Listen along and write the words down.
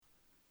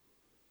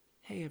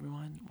Hey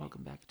everyone,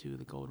 welcome back to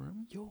the Gold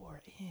Room.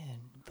 You're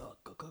in the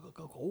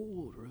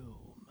Gold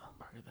Room.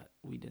 Part of that,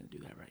 we didn't do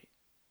that right.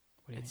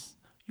 What do you It's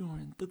you're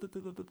in the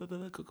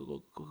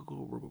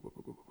Gold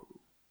Room.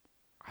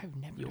 I've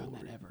never done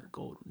that ever.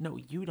 Gold. No,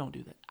 you don't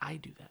do that. I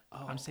do that.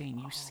 I'm saying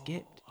you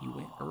skipped. You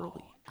went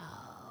early.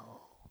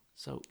 Oh.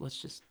 So let's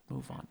just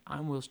move on.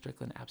 I'm Will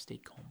Strickland, App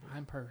State Combo.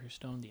 I'm Parker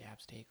Stone, the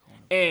App State Cone.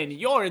 And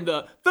you're in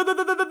the Gold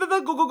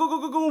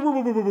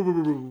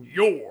Room.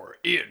 You're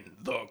in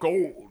the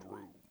Gold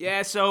Room.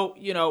 Yeah, so,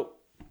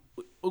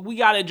 we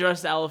got to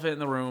address the elephant in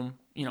the room.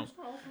 Yo,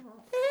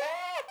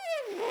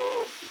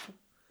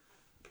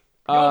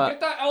 get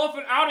that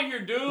elephant out of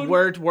here, dude.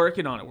 We're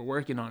working on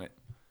it.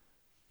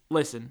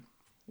 Listen,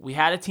 we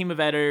had a team of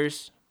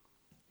editors.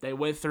 They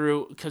went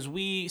through, because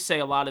we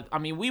say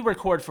we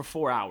record for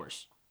 4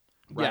 hours.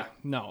 Right? Yeah,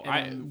 no.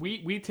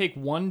 We take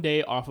 1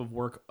 day off of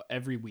work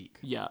every week.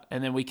 Yeah,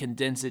 and then we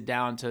condense it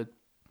down to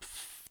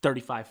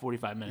 35,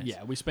 45 minutes.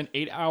 Yeah, we spend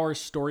 8 hours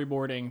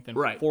storyboarding, then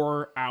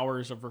 4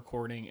 hours of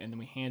recording, and then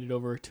we hand it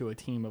over to a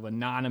team of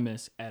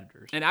anonymous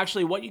editors. And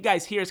actually, what you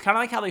guys hear is kind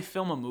of like how they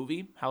film a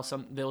movie, how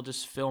they'll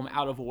just film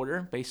out of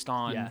order based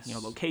on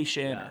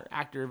location or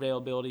actor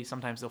availability.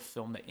 Sometimes they'll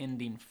film the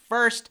ending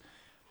first.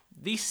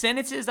 These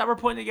sentences that we're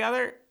putting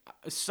together,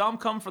 some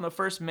come from the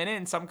first minute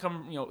and some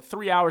come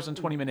 3 hours and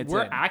 20 minutes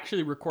We're in.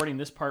 actually recording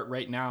this part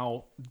right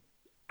now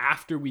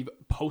after we've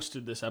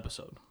posted this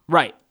episode.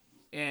 Right.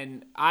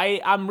 And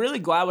I'm really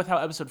glad with how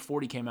episode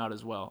 40 came out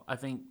as well. I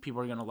think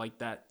people are going to like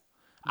that.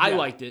 I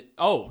liked it.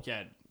 Oh,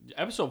 yeah.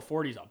 Episode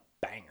 40 is a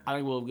banger. I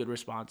think we'll have a good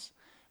response.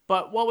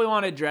 But what we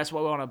want to address,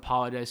 what we want to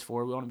apologize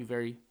for, we want to be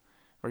very,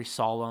 very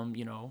solemn.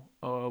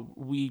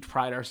 We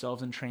pride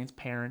ourselves in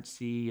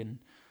transparency and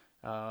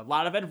a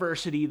lot of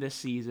adversity this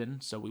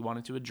season. So we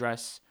wanted to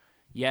address,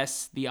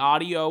 yes, the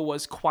audio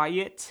was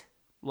quiet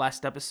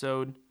last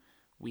episode.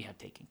 We have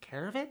taken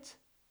care of it.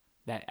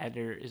 That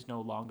editor is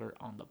no longer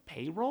on the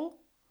payroll.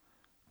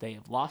 They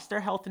have lost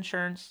their health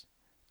insurance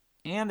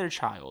and their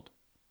child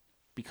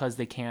because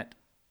they can't,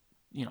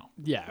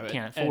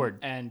 can't afford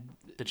and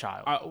the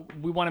child.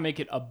 We want to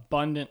make it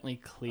abundantly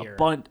clear.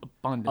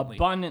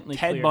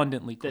 Abundantly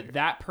clear.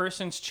 That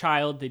person's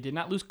child, they did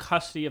not lose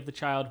custody of the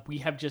child. We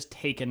have just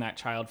taken that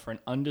child for an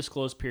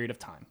undisclosed period of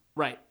time.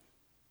 Right.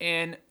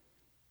 And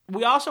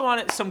we also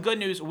wanted some good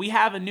news. We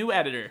have a new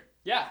editor.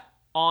 Yeah.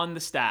 On the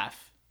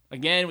staff.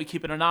 Again, we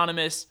keep it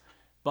anonymous.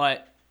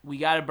 But we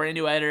got a brand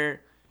new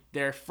editor.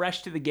 They're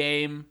fresh to the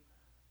game.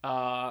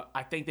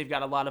 I think they've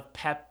got a lot of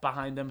pep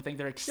behind them. I think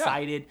they're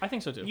excited. Yeah, I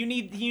think so too. You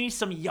need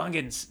some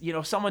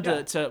youngins, someone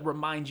to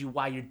remind you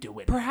why you're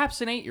doing it.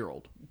 Perhaps an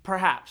 8-year-old.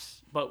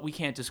 Perhaps, but we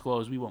can't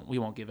disclose. We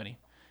won't give any.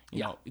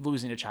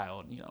 Losing a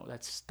child,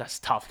 that's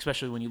tough,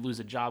 especially when you lose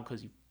a job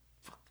because you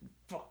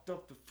fucked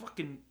up the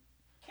fucking.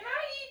 Can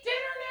I eat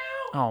dinner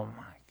now? Oh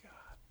my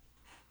god.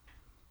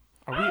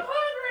 I'm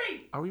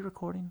hungry. Are we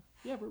recording?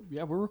 Yeah,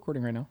 we're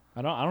recording right now.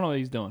 I don't know what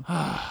he's doing.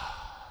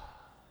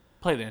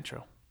 Play the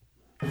intro.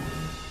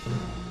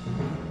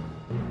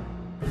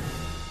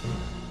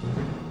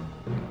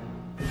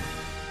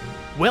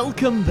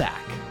 Welcome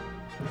back.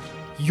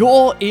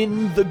 You're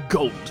in the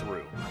Gold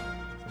Room.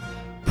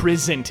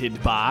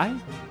 Presented by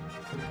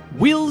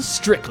Will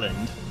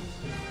Strickland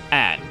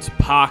and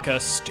Parker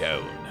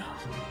Stone.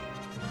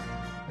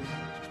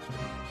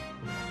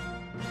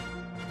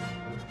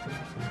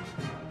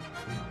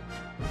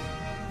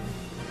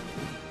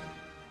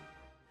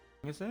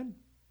 I said.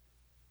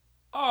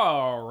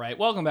 All right,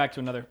 welcome back to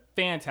another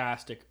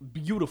fantastic,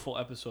 beautiful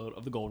episode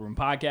of the Gold Room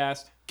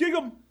podcast. Gig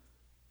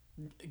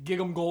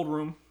 'em Gold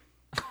Room.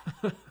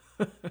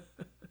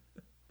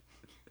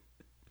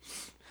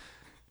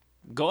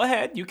 Go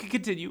ahead, you can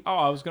continue. Oh,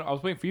 I was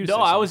waiting for you to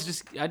say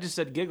something. I just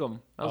said gig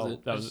 'em.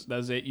 That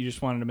was it. You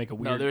just wanted to make a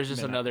weird. No, there's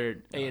just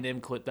another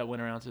A&M clip that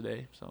went around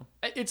today. So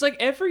it's like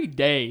every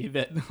day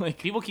that like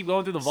people keep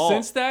going through the vault.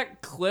 Since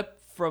that clip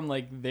from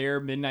like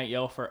their Midnight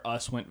Yell for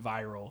Us went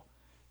viral,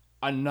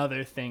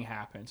 another thing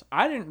happens.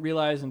 I didn't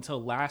realize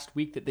until last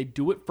week that they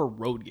do it for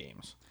road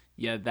games.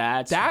 Yeah,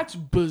 that's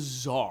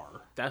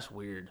bizarre. That's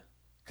weird.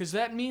 Because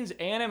that means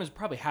A&M is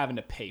probably having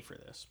to pay for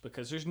this.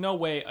 Because there's no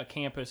way a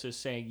campus is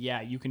saying,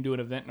 yeah, you can do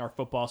an event in our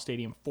football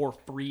stadium for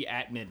free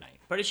at midnight.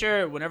 Pretty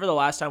sure whenever the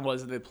last time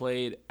was that they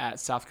played at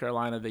South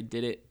Carolina, they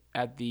did it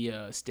at the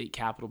state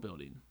capitol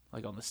building,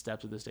 like on the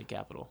steps of the state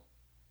capitol.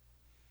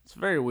 It's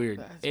very weird.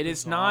 That's it bizarre.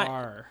 Is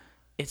not.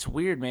 It's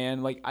weird,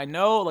 man. Like I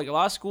know, like a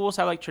lot of schools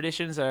have like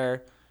traditions that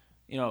are,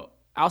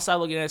 outside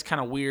looking at it's kind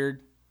of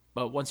weird,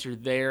 but once you're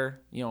there,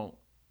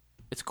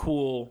 it's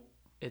cool.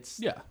 It's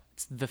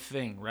the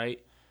thing, right?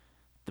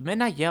 The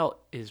Midnight Yell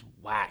is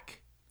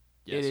whack.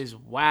 Yes. It is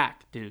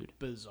whack, dude.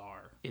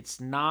 Bizarre. It's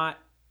not.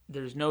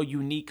 There's no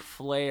unique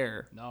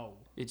flair. No.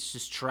 It's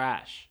just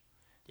trash.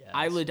 Yes.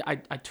 I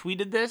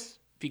tweeted this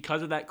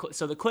because of that.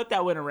 So the clip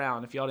that went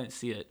around, if y'all didn't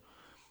see it,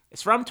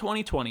 it's from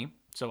 2020.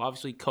 So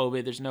obviously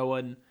COVID. There's no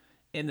one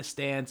in the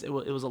stands. It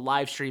was a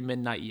live stream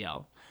Midnight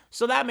Yell.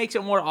 So that makes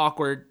it more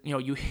awkward.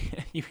 You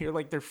hear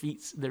like their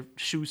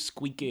shoes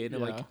squeaking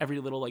and like every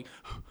little like.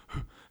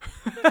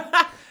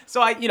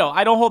 So I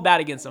don't hold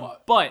that against them.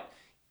 But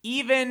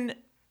even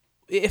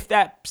if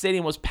that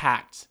stadium was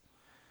packed,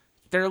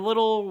 they're a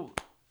little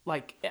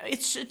like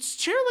it's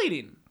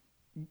cheerleading.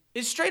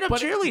 It's straight up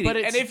cheerleading. But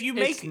and if you're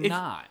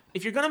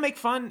gonna make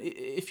fun,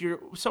 if you're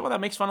someone that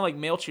makes fun of like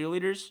male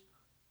cheerleaders,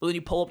 but then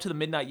you pull up to the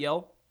midnight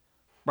yell,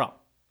 bro.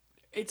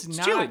 It's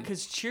not,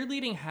 because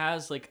cheerleading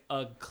has like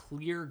a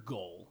clear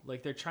goal.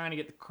 Like they're trying to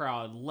get the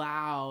crowd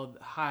loud,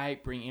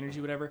 hype, bring energy,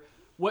 whatever.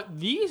 What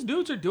these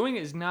dudes are doing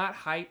is not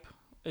hype.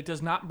 It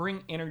does not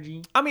bring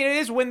energy. I mean, it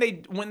is when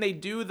they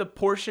do the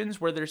portions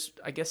where there's,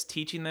 I guess,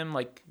 teaching them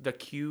like the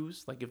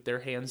cues, like if their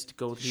hands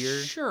go here.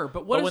 Sure,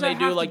 but what does that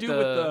have to do with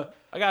the?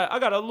 I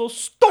got a little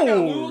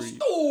story.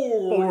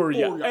 For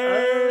your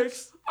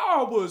ex.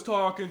 I was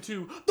talking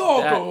to the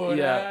good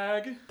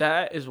egg.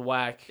 That is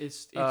whack.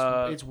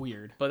 It's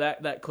weird.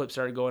 But that clip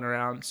started going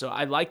around, so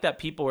I like that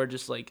people are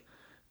just like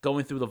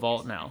going through the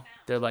vault now.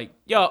 They're like,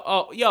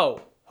 yo,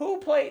 who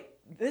played?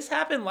 This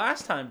happened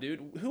last time,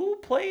 dude. Who's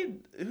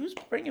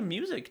bringing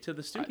music to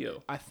the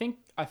studio? I think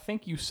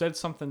you said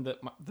something that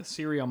the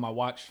Siri on my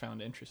watch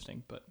found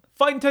interesting, but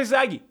fighting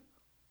Texagi.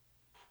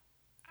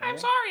 I'm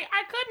sorry,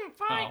 I couldn't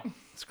fight. Oh,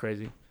 it's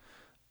crazy.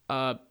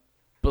 But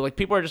like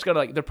people are just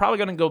gonna they're probably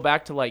gonna go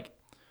back to like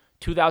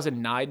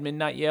 2009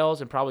 midnight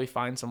yells and probably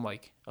find some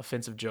like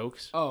offensive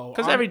jokes. Oh,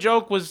 because every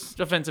joke was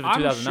offensive in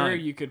 2009. I'm sure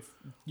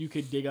you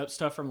could dig up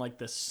stuff from like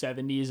the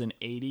 70s and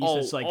 80s.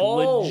 It's like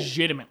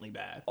legitimately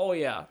bad. Oh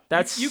yeah,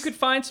 you could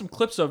find some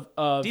clips of.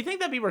 Do you think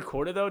that'd be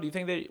recorded though? When do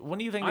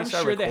you think I'm they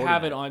start sure recording they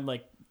have it it on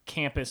like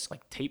campus,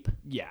 like tape?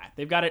 Yeah,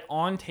 they've got it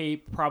on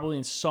tape, probably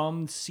in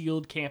some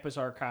sealed campus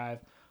archive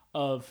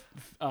of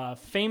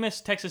famous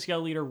Texas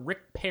Yell leader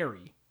Rick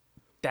Perry.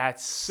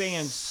 That's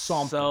saying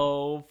something.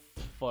 So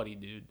funny,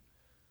 dude.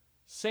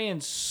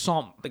 Saying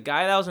something. The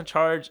guy that was in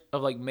charge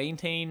of like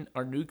maintain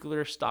our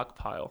nuclear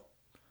stockpile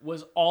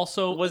was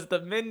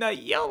the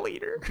midnight yell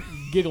leader.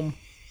 Giggle.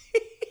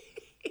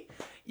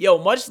 Yo,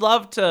 much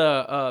love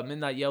to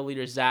midnight yell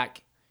leader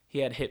Zach. He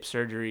had hip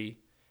surgery,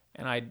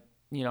 and I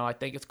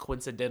think it's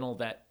coincidental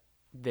that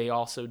they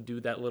also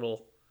do that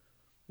little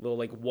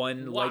like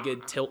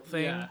one-legged tilt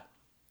thing. Yeah.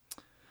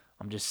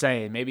 I'm just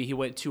saying, maybe he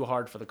went too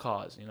hard for the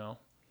cause,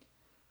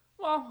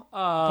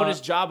 Well, put his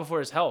job before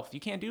his health. You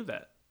can't do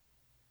that.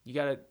 You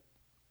gotta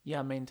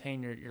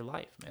maintain your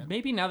life, man.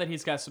 Maybe now that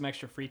he's got some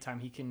extra free time,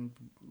 he can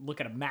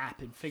look at a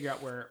map and figure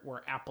out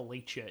where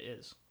Appalachia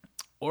is.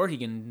 Or he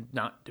can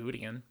not do it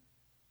again.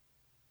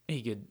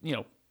 He could,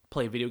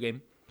 play a video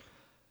game,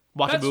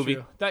 watch a movie.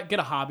 True. Get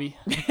a hobby.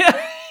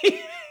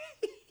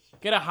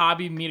 Get a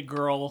hobby, meet a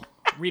girl,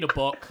 read a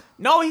book.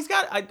 No, he's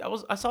got.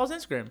 I saw his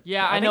Instagram.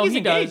 Yeah, I know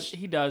he does.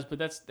 He does, but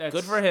that's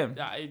good for him.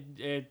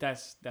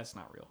 That's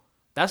not real.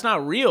 That's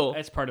not real.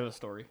 That's part of the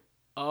story.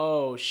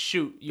 Oh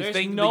shoot! You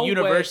think the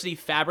university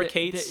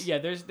fabricates?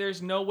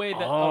 There's no way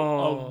that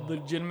a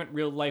legitimate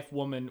real life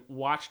woman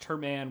watched her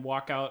man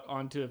walk out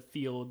onto a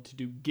field to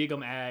do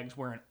gig-em ags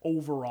wearing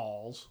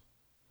overalls.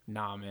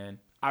 Nah, man,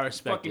 I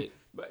respect it.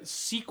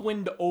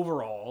 Sequined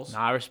overalls.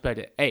 Nah, I respect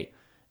it. Hey,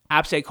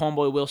 App State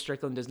homeboy Will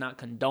Strickland does not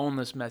condone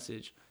this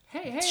message.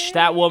 Hey,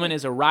 that woman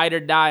is a ride or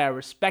die. I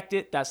respect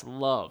it. That's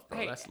love,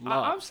 bro. That's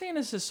love. I'm saying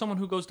this as someone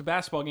who goes to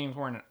basketball games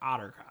wearing an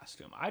otter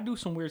costume. I do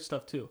some weird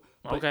stuff too.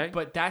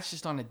 But that's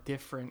just on a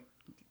different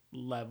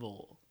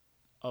level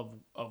of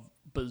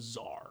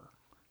bizarre.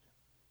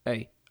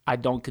 Hey, I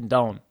don't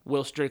condone.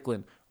 Will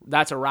Strickland.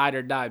 That's a ride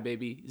or die,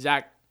 baby.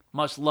 Zach,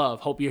 much love.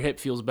 Hope your hip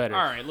feels better.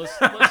 All right, let's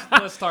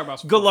talk about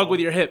some Good luck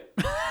with your hip.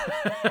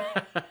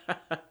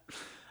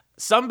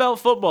 FunBelt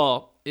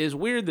football is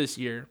weird this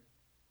year.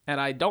 And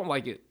I don't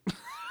like it.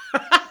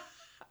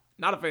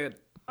 Not a fan.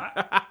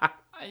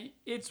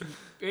 It's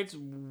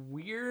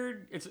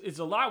weird. It's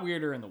a lot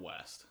weirder in the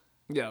West.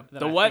 Yeah.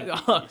 The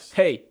West.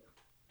 Hey,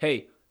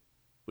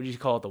 would you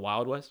call it the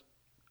Wild West?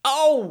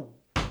 Oh.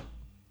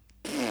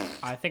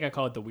 I think I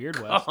call it the Weird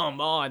West.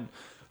 Come on.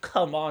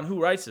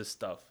 Who writes this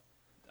stuff?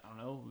 I don't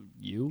know.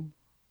 You?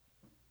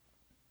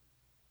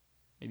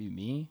 Maybe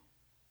me?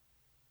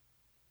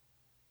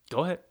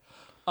 Go ahead.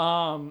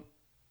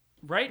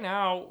 Right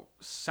now,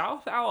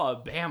 South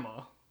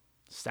Alabama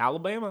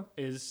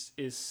is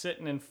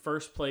sitting in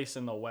first place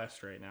in the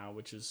West right now,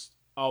 which is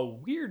a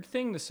weird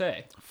thing to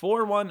say.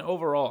 4-1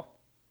 overall.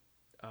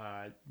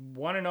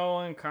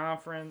 1-0 in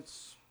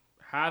conference.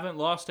 Haven't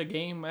lost a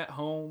game at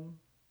home.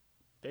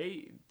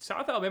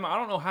 South Alabama, I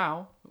don't know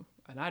how,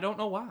 and I don't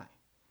know why,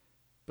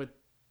 but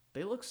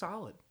they look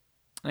solid.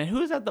 And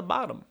who's at the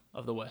bottom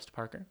of the West,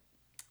 Parker?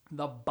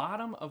 The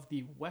bottom of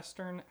the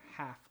western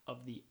half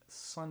of the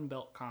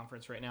FunBelt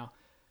Conference right now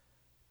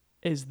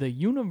is the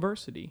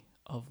University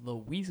of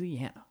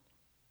Louisiana.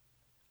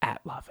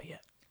 At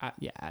Lafayette.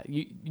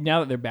 Now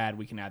that they're bad,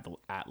 we can add the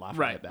at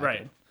Lafayette back.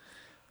 Right.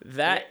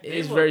 That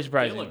is very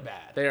surprising. They look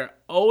bad. They're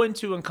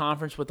 0-2 in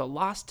conference with a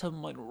loss to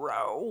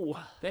Monroe.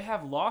 They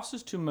have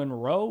losses to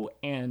Monroe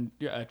and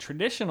a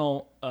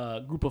traditional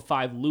group of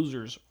 5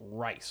 losers,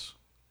 Rice.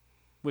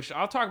 Which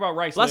I'll talk about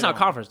Rice later. That's not on.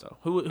 conference, though.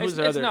 Who's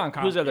the other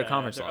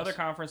conference Their loss? other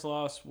conference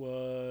loss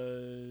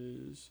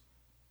was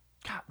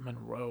God,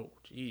 Monroe.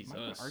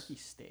 Jesus. Arky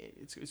State.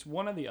 It's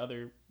one of the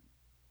other.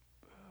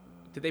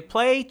 Did they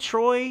play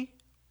Troy?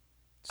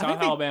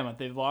 South Alabama.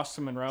 They've lost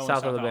to Monroe.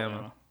 South and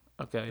Alabama.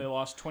 Okay. They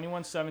lost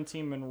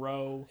 21-17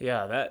 Monroe.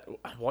 Yeah,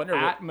 I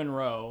wonder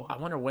Monroe. I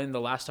wonder when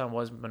the last time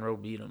was Monroe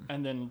beat them.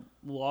 And then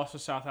lost to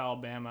South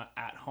Alabama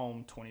at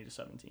home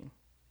 20-17.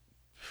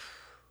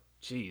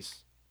 Jeez.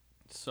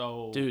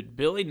 So, dude,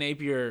 Billy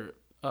Napier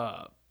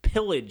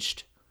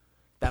pillaged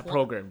that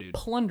program, dude.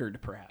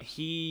 Plundered, perhaps.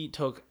 He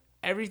took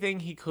everything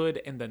he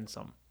could and then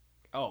some.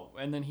 Oh,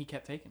 and then he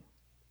kept taking.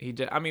 He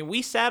did. I mean,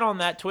 we sat on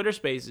that Twitter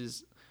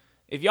Spaces.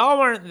 If y'all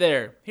weren't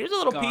there, here's a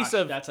little piece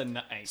of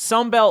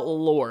FunBelt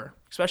lore,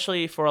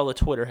 especially for all the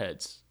Twitter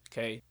heads.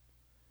 Okay,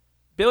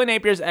 Billy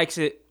Napier's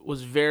exit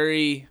was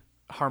very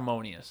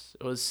harmonious.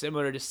 It was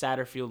similar to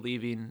Satterfield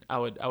leaving. I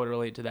would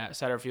relate to that.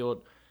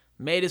 Satterfield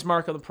made his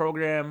mark on the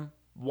program,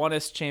 won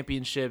us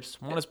championships,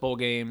 won us bowl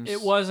games.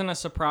 It wasn't a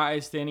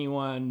surprise to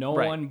anyone. No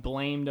one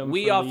blamed him.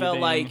 We all felt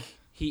like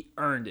he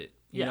earned it.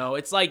 You know,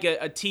 it's like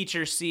a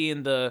teacher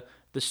seeing the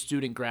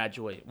student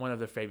graduate, one of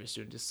their favorite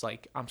students. It's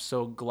like, I'm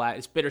so glad.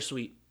 It's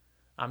bittersweet.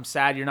 I'm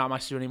sad you're not my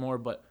student anymore,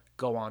 but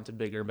go on to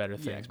bigger and better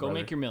things. Yeah, go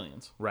make your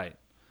millions. Right.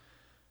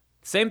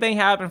 Same thing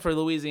happened for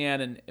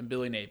Louisiana and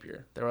Billy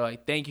Napier. They were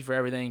like, thank you for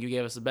everything. You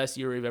gave us the best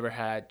year we've ever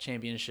had,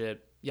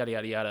 championship, yada,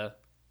 yada, yada.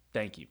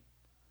 Thank you.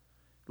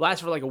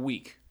 Lasted for like a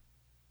week.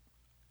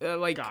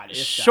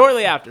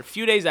 Shortly after, a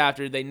few days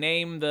after, they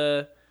named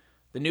the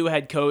new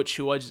head coach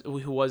who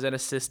was an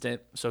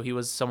assistant, so he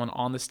was someone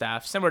on the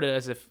staff, similar to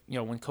as if,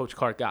 when Coach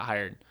Clark got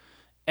hired.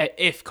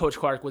 If Coach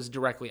Clark was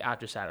directly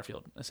after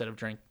Satterfield instead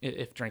of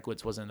if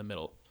Drinkwitz was in the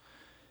middle.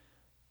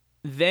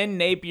 Then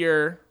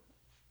Napier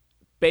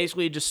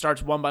basically just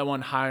starts one by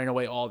one hiring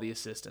away all the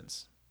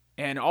assistants.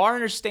 And our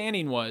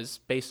understanding was,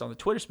 based on the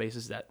Twitter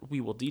Spaces that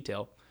we will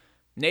detail,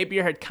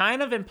 Napier had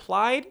kind of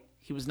implied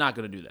he was not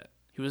going to do that.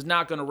 He was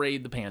not going to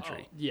raid the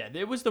pantry. Oh, yeah,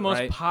 it was the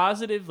most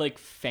positive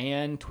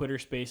fan Twitter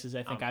Spaces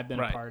I think I've been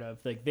a part of.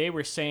 Like, they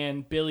were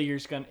saying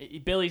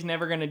Billy's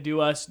never going to do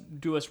us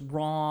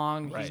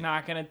wrong. Right. He's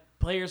not going to.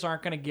 Players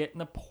aren't going to get in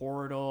the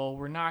portal.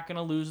 We're not going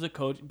to lose the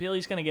coach.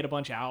 Billy's going to get a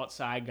bunch of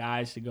outside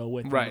guys to go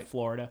with him to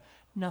Florida.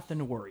 Nothing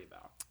to worry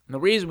about. And the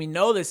reason we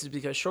know this is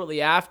because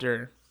shortly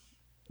after,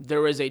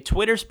 there was a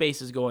Twitter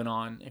Spaces going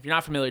on. If you're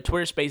not familiar,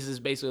 Twitter Spaces is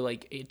basically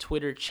like a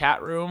Twitter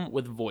chat room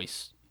with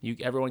voice.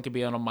 Everyone can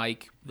be on a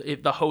mic.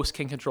 The host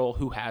can control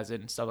who has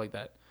it and stuff like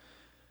that.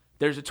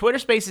 There's a Twitter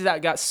Spaces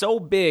that got so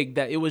big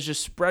that it was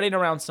just spreading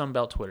around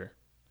FunBelt Twitter.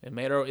 It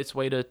made its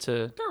way to.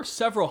 There were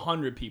several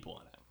hundred people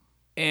in it.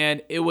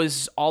 And it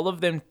was all of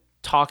them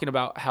talking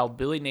about how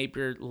Billy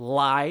Napier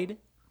lied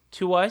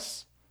to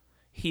us.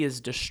 He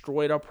has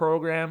destroyed our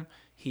program.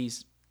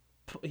 He's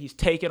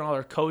taken all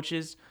our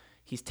coaches.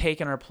 He's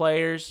taken our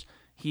players.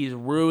 He's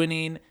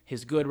ruining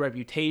his good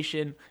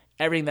reputation.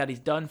 Everything that he's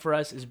done for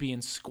us is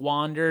being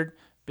squandered.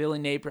 Billy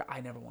Napier,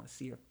 I never want to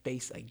see your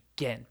face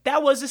again.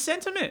 That was the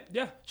sentiment.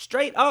 Yeah.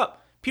 Straight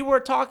up. People were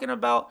talking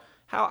about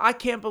how I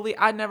can't believe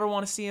I never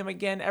want to see him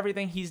again.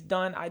 Everything he's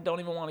done, I don't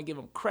even want to give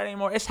him credit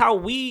anymore. It's how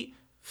we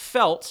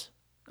felt.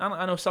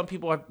 I know some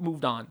people have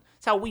moved on.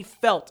 It's how we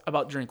felt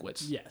about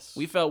Drinkwitz. Yes.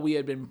 We felt we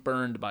had been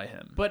burned by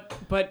him.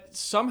 But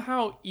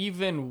somehow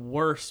even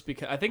worse,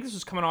 because I think this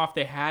was coming off,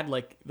 they had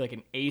like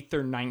an 8th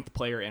or 9th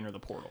player enter the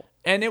portal.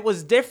 And it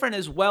was different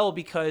as well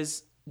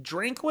because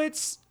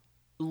Drinkwitz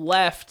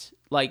left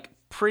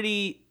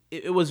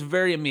it was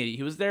very immediate.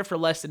 He was there for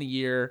less than a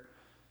year.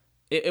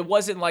 It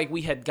wasn't like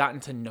we had gotten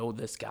to know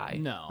this guy.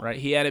 No. Right?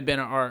 He hadn't been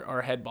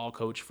our head ball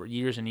coach for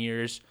years and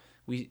years.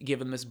 We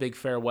give him this big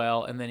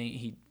farewell, and then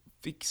he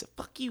said,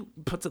 fuck you,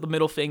 puts up the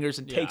middle fingers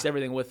and takes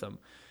everything with him.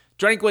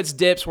 Drinkwitz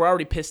dips. We're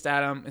already pissed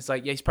at him. It's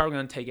like, yeah, he's probably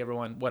going to take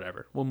everyone.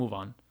 Whatever. We'll move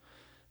on.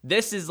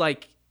 This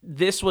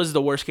was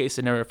the worst case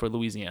scenario for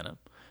Louisiana.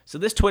 So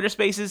this Twitter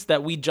Spaces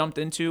that we jumped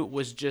into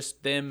was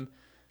just them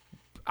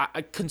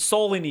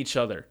consoling each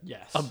other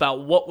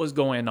about what was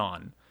going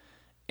on.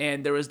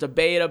 And there was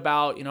debate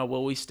about,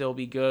 will we still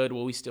be good?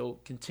 Will we still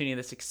continue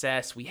the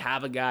success? We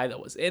have a guy that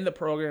was in the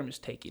program who's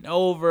taking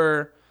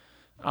over.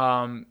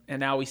 And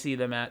now we see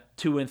them at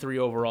 2-3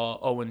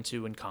 overall,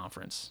 0-2 in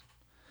conference.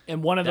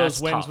 And one of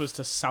those wins was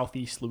to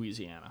Southeast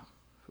Louisiana.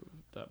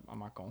 I'm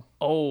not going.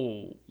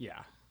 Oh. Yeah.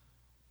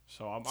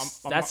 So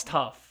that's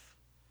tough.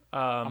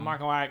 I'm not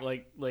going to act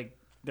like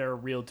they're a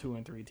real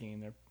 2-3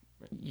 team.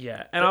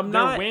 And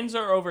their wins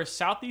are over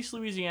Southeast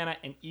Louisiana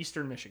and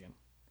Eastern Michigan.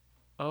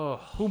 Oh.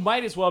 Who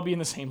might as well be in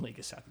the same league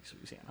as Southeast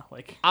Louisiana.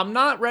 I'm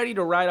not ready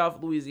to write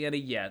off Louisiana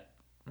yet,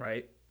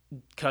 right?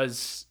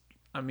 Because,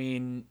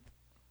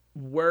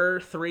 we're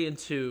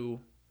 3-2.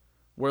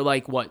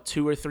 We're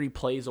 2 or 3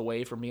 plays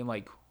away from being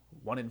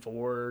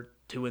 1-4,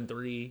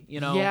 2-3,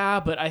 Yeah,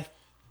 but I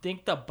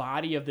think the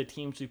body of the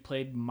teams we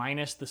played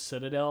minus the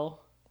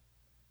Citadel,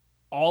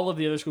 all of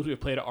the other schools we've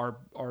played are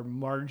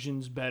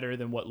margins better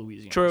than what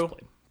Louisiana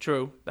played.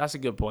 True. That's a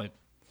good point.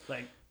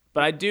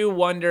 But I do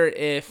wonder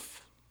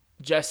if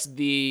just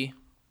the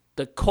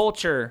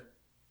culture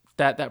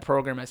that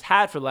program has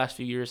had for the last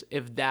few years,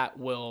 if that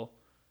will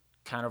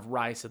kind of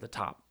rise to the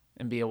top.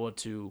 and be able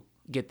to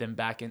get them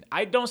back in.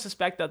 I don't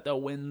suspect that they'll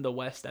win the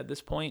West at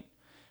this point,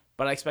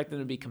 but I expect them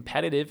to be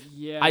competitive.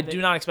 Yeah, I do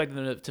not expect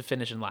them to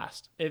finish in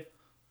last.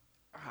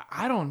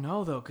 I don't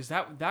know though, because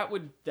that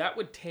would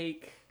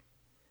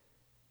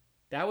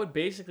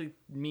basically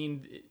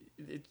mean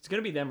it's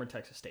going to be them or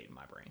Texas State in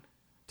my brain.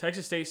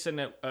 Texas State sitting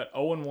at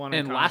 0-1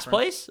 in last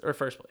place or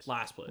first place?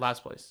 Last place.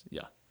 Last place.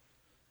 Yeah.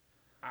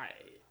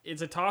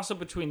 It's a toss-up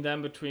between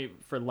them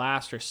for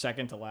last or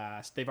second to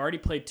last. They've already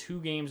played 2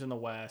 games in the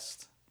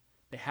West.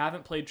 They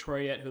haven't played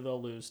Troy yet, who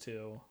they'll lose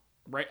to.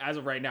 Right as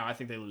of right now, I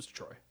think they lose to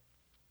Troy.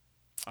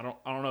 I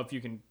don't know if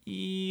you can.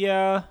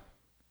 Yeah.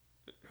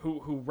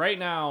 Who right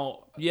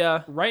now?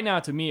 Yeah. Right now,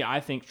 to me, I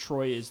think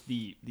Troy is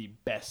the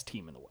best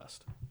team in the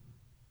West.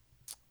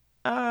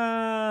 Who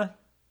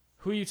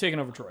are you taking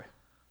over Troy?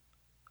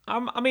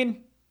 I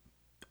mean,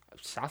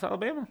 South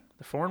Alabama.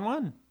 They're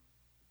 4-1.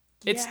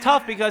 It's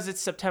tough because it's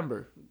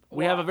September.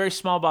 We have a very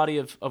small body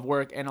of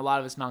work, and a lot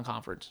of it's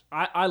non-conference.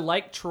 I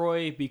like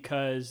Troy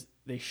because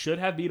they should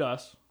have beat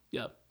us.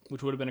 Yep.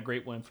 Which would have been a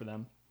great win for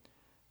them.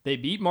 They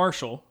beat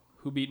Marshall,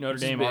 who beat Notre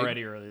Dame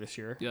already earlier this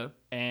year. Yeah.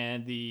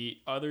 And the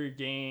other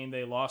game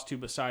they lost to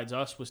besides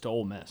us was to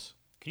Ole Miss.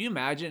 Can you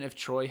imagine if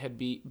Troy had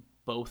beat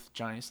both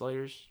Giant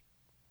Slayers?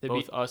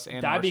 Us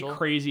and that'd Marshall? Be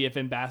crazy if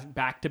in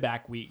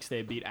back-to-back weeks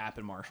they beat App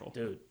and Marshall.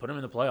 Dude, put them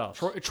in the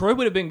playoffs. Troy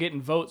would have been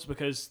getting votes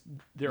because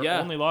their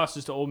only loss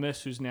is to Ole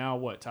Miss, who's now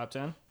what, top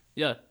 10?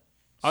 Yeah.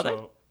 Are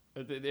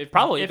they?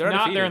 Probably. If they're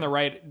not, undefeated. they're in the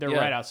right. They're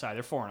right outside.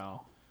 They're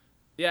 4-0.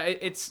 Yeah,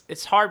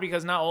 it's hard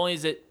because not only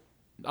is it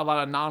a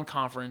lot of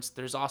non-conference,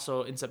 there's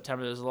also in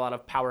September there's a lot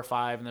of Power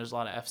 5 and there's a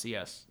lot of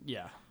FCS.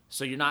 Yeah.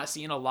 So you're not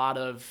seeing a lot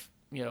of,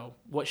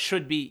 what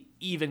should be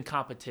even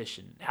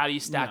competition. How do you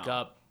stack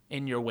up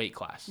in your weight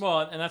class?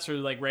 Well, and that's where,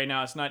 like, right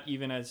now it's not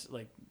even as,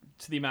 like,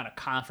 to the amount of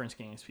conference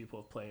games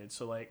people have played.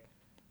 So, like,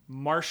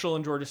 Marshall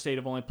and Georgia State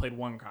have only played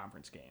 1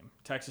 conference game.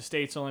 Texas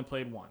State's only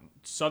played 1.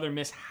 Southern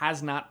Miss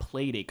has not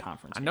played a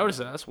conference game. I noticed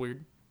that. That's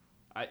weird.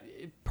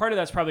 Part of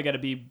that's probably got to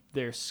be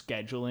their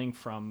scheduling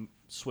from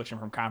switching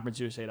from Conference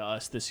USA to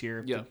us this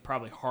year. Yeah.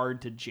 Probably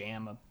hard to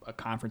jam a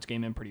conference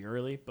game in pretty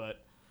early.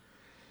 But,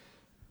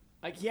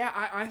 I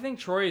think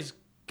Troy's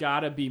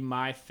got to be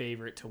my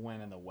favorite to win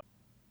in the West.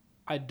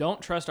 I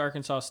don't trust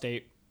Arkansas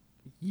State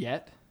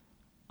yet.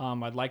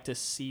 I'd like to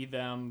see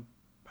them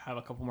have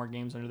a couple more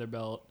games under their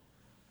belt.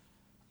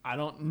 I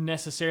don't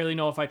necessarily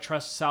know if I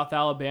trust South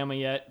Alabama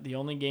yet. The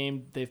only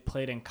game they've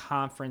played in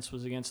conference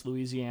was against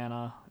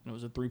Louisiana, and it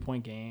was a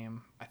 3-point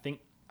game. I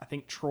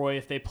think Troy,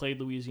 if they played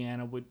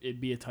Louisiana,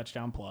 it'd be a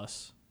touchdown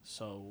plus.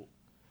 So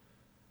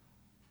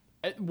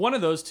one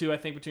of those two, I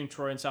think, between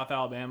Troy and South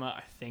Alabama,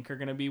 I think are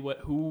going to be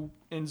who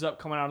ends up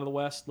coming out of the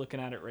West. Looking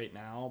at it right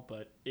now,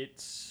 but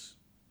it's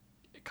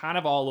kind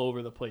of all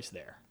over the place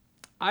there.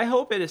 I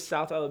hope it is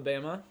South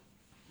Alabama.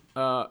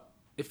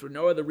 If for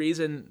no other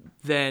reason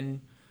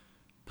than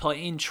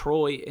playing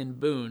Troy in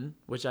Boone,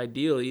 which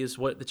ideally is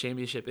what the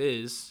championship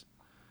is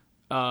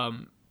a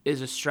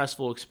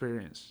stressful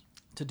experience.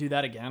 To do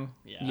that again?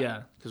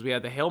 Yeah, because we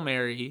had the Hail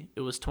Mary.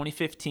 It was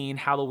 2015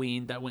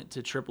 Halloween that went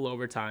to triple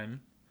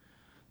overtime.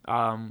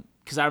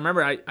 Because I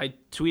remember I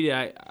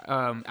tweeted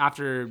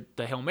after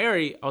the Hail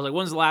Mary, I was like,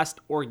 when's the last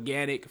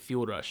organic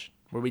field rush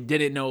where we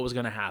didn't know it was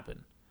going to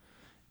happen?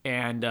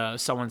 And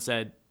someone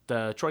said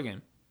the Troy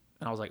game.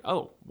 And I was like,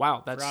 oh,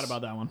 wow. Forgot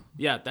about that one.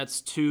 Yeah,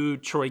 that's 2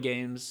 Troy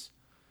games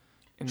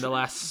in the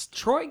last...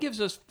 Troy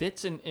gives us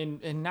fits in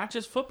not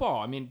just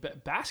football. I mean,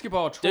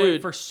 basketball, Troy,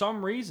 Dude, for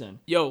some reason.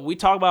 Yo, we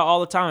talk about it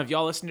all the time. If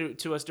y'all listen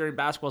to us during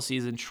basketball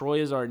season,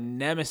 Troy is our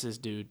nemesis,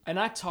 dude. And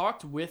I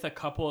talked with a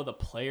couple of the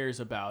players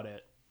about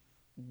it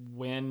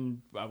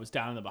when I was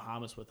down in the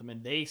Bahamas with them,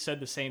 and they said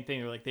the same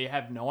thing. They're like, they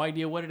have no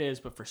idea what it is,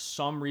 but for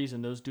some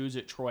reason, those dudes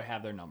at Troy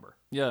have their number.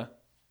 Yeah.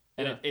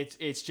 And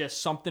it's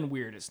just something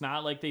weird. It's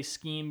not like they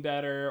scheme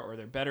better or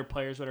they're better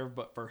players, whatever,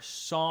 but for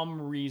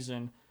some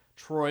reason,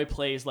 Troy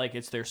plays like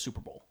it's their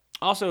Super Bowl.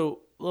 Also,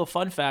 a little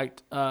fun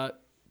fact,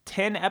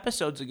 10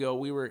 episodes ago,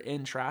 we were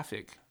in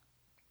traffic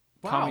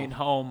coming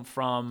home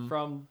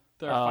from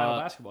their final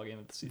basketball game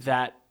of the season.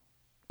 That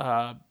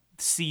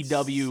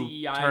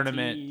CW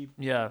tournament.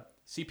 Yeah.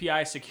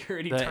 CPI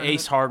security the tournament.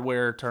 Ace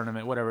Hardware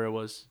tournament, whatever it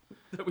was.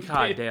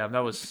 God damn, that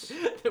was...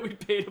 that we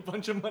paid a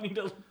bunch of money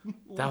to lose.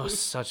 That was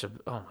such a...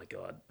 Oh, my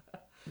God.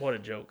 What a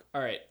joke.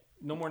 All right.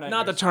 No more nightmares.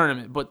 Not the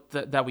tournament, but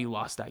that we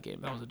lost that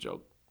game. That was a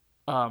joke.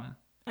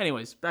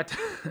 Anyways, back to...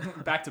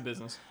 back to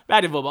business.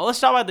 Back to football. Let's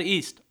talk about the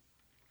East.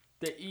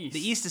 The East.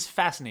 The East is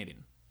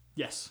fascinating.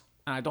 Yes.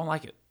 And I don't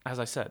like it. As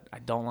I said, I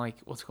don't like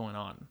what's going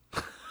on.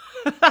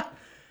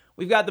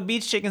 We've got the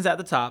Beach Chickens at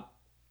the top.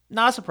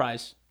 Not a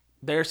surprise.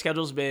 Their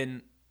schedule's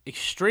been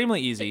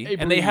extremely easy,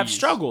 and they have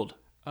struggled.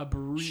 A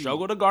breeze.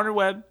 Struggled to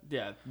Gardner-Webb.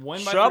 Yeah.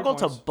 Struggled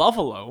to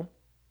Buffalo.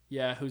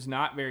 Yeah, who's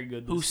not very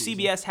good this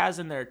season. CBS has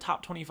in their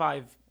top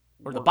 25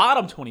 or the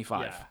bottom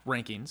 25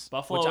 rankings.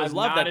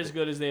 Not as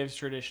good as they have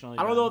traditionally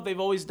I don't know if they've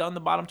always done the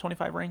bottom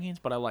 25 rankings,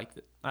 but I liked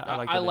it.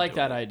 I like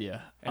that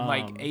idea.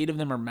 And 8 of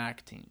them are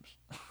MAC teams.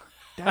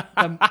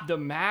 The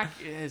MAC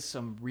is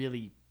some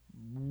really,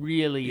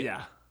 really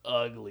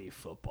ugly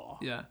football.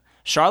 Yeah.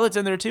 Charlotte's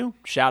in there too.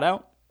 Shout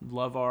out.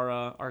 Love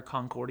our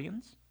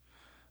Concordians.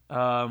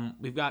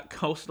 We've got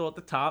Coastal at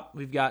the top.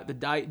 We've got the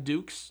Diet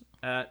Dukes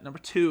at number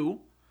 2,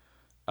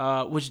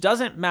 which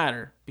doesn't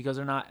matter because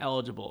they're not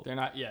eligible. They're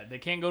not. Yeah, they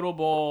can't go to a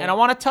bowl. And I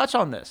want to touch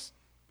on this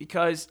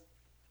because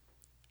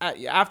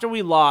after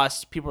we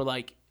lost, people were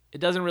like, it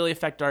doesn't really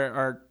affect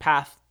our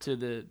path to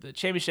the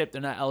championship.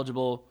 They're not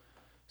eligible.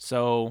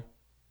 So,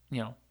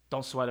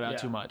 don't sweat it out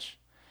too much.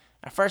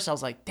 At first, I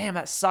was like, damn,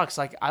 that sucks.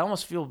 Like, I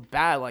almost feel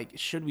bad. Like,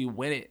 should we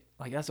win it?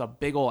 Like, that's a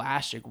big old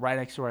asterisk right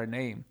next to our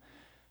name.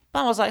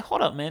 But I was like,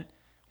 hold up, man.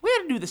 We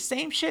had to do the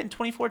same shit in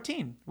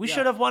 2014. We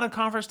should have won a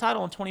conference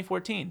title in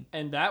 2014.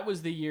 And that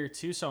was the year,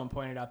 too, someone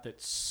pointed out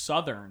that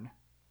Southern,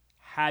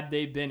 had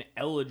they been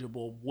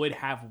eligible, would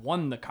have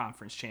won the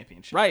conference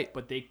championship. Right.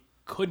 But they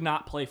could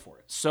not play for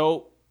it.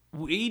 So,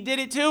 we did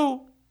it,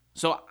 too.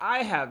 So,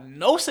 I have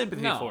no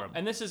sympathy for them.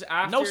 And this is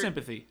after... No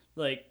sympathy.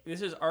 Like,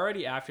 this is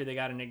already after they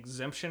got an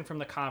exemption from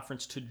the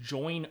conference to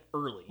join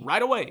early.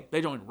 Right away.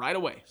 They joined right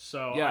away.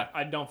 So,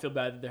 I don't feel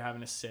bad that they're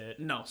having to sit.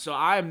 No. So,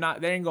 I'm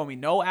not... There ain't going to be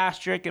no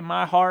asterisk in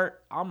my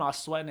heart. I'm not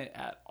sweating it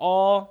at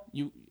all.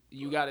 You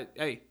got it.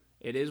 Hey,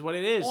 it is what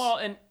it is. Well,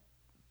 and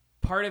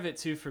part of it,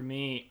 too, for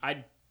me,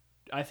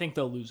 I think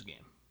they'll lose a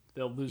game.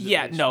 They'll lose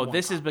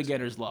this is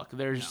beginner's luck.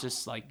 There's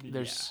just, like...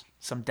 There's...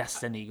 some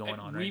destiny going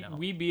on right now.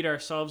 We beat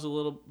ourselves a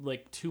little,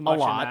 like, too much.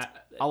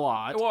 A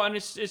lot. Well, and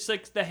it's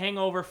like the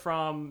hangover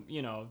from,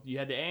 you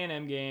had the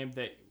A&M game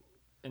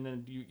and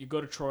then you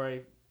go to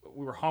Troy.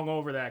 We were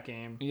hungover that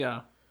game.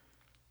 Yeah.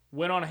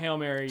 Went on a Hail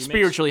Mary.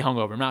 Spiritually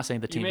hungover. I'm not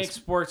saying the team. You make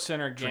Sports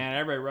Center again.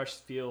 Everybody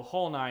rushed the field,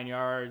 whole 9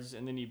 yards,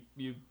 and then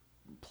you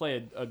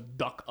play a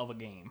duck of a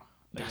game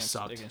against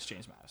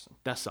James Madison.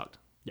 That sucked.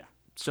 Yeah.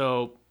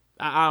 So...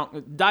 I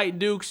don't, Diet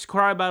Dukes,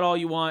 cry about all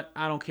you want.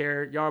 I don't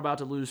care. Y'all are about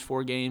to lose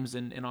 4 games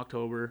in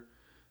October.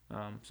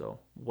 So,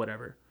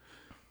 whatever.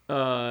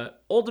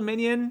 Old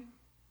Dominion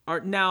are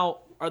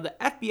the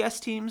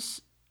FBS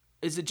teams,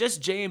 is it just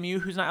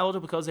JMU who's not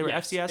eligible because they were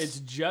FCS? It's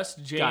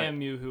just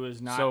JMU who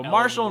is not eligible.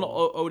 Marshall and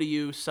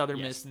ODU,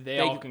 Southern Miss. They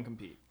all can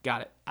compete.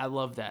 Got it. I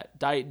love that.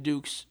 Diet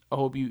Dukes, I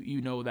hope you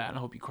know that, and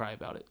I hope you cry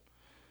about it.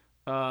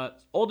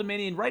 Old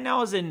Dominion right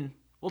now is in...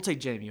 We'll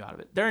take JMU out of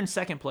it. They're in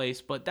second place,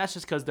 but that's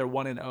just because they're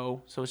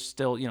 1-0. So it's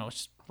still, it's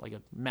just like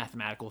a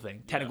mathematical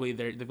thing. Technically,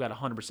 they've got a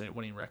 100%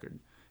 winning record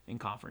in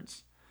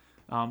conference.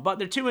 But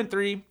they're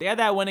 2-3. They had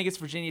that win against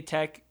Virginia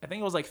Tech. I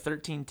think it was like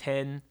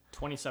 13-10.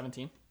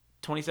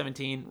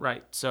 2017,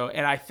 right. So,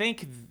 and I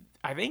think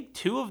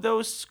 2 of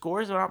those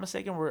scores, if I'm not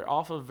mistaken, were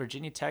off of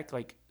Virginia Tech,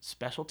 like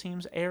special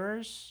teams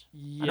errors.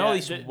 Yeah, I know at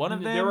least one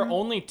of them. There were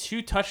only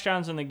 2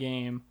 touchdowns in the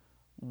game.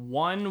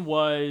 One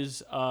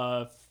was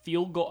a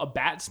field goal, a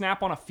bat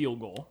snap on a field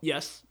goal.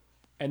 Yes.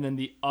 And then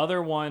the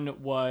other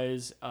one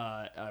was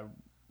a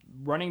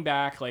running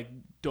back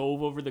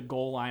dove over the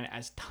goal line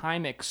as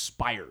time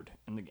expired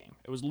in the game.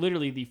 It was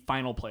literally the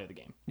final play of the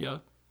game. Yeah.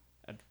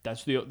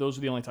 Those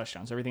are the only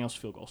touchdowns. Everything else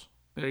field goals.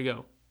 There you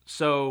go.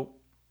 So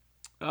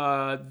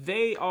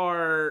they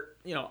are,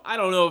 I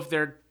don't know if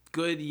they're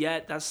good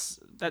yet. That's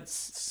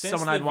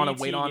someone I'd want to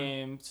wait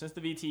on. Since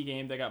the VT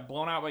game, they got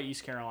blown out by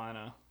East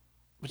Carolina.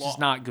 Which is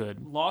not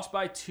good. Lost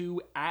by 2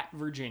 at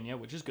Virginia,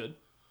 which is good.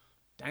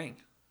 Dang.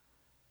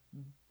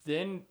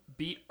 Then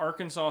beat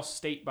Arkansas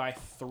State by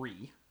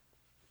 3.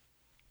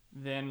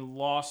 Then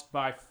lost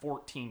by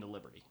 14 to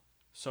Liberty.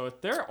 So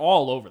they're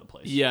all over the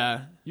place.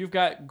 Yeah. You've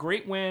got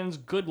great wins,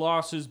 good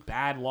losses,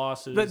 bad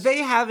losses. But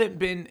they haven't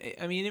been,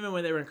 even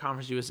when they were in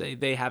Conference USA,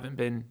 they haven't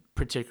been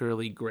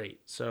particularly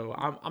great. So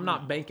I'm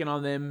not banking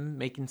on them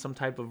making some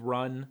type of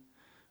run.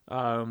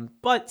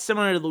 But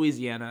similar to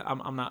Louisiana,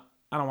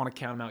 I don't want to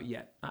count them out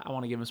yet. I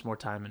want to give them some more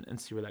time and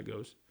see where that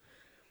goes.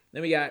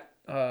 Then we got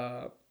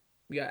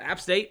App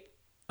State,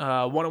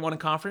 1-1 in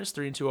conference,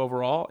 3-2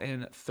 overall,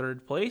 in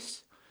third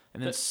place.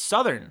 And then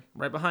Southern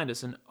right behind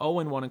us, an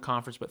 0-1 in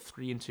conference, but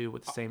 3-2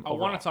 with the same overall. I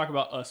want to talk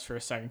about us for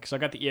a second because I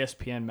got the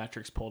ESPN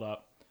metrics pulled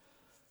up.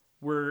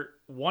 We're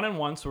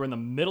 1-1, so we're in the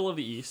middle of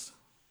the East.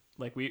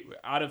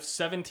 Out of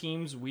 7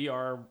 teams, we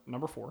are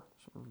number 4.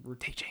 So we're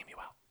take JMU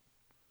out.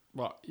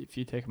 Well, if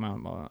you take them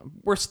out,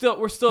 we're still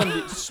in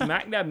the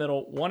smack dab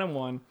middle,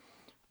 1-1.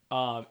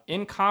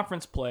 In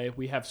conference play,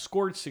 we have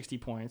scored 60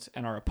 points,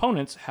 and our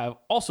opponents have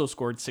also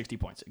scored 60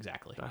 points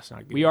exactly. That's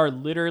not good. We are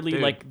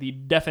literally the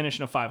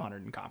definition of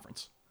 500 in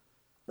conference.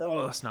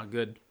 Oh, that's not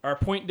good. Our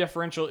point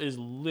differential is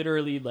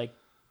literally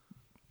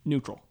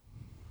neutral.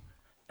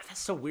 That's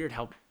so weird.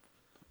 How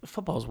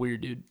football's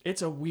weird, dude.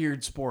 It's a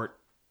weird sport.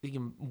 You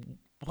can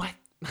what?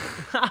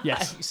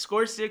 Yes.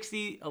 Score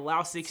 60,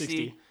 allow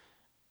 60.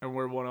 And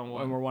we're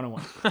 1-1. And we're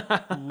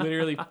 1-1.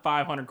 Literally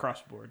 500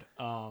 cross the board.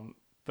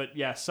 But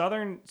yeah,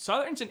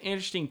 Southern's an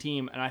interesting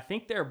team, and I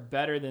think they're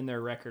better than their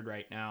record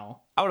right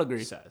now. I would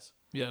agree. Says.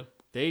 Yeah.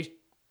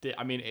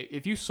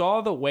 If you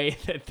saw the way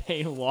that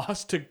they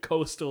lost to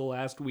Coastal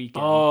last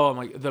weekend. Oh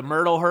my! The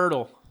Myrtle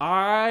Hurdle.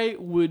 I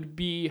would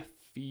be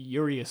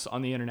furious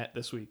on the internet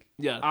this week.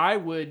 Yeah. I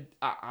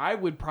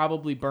would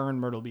probably burn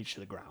Myrtle Beach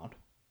to the ground.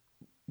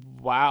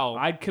 Wow.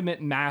 I'd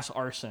commit mass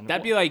arson.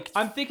 That'd be like...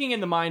 I'm thinking in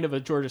the mind of a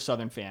Georgia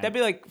Southern fan. That'd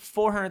be like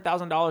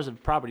 $400,000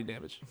 of property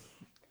damage.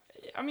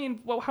 I mean,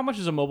 well, how much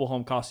does a mobile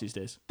home cost these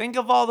days? Think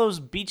of all those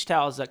beach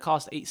towels that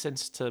cost 8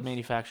 cents to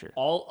manufacture.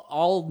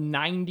 All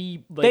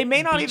 90 like, they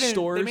may not beach even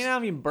stores. They may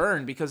not even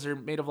burn because they're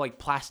made of like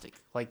plastic.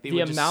 Like they the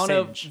would amount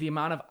just singe. the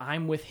amount of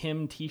I'm with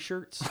him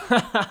T-shirts.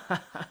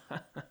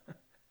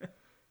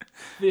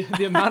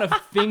 the amount of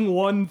thing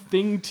 1,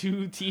 thing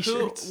 2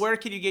 T-shirts. Where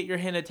can you get your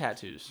henna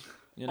tattoos?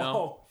 You know,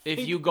 Oh,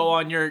 if you go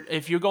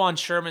on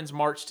Sherman's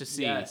March to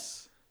Sea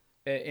Yes.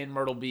 in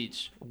Myrtle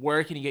Beach,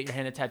 where can you get your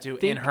henna tattoo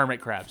in hermit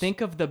crabs?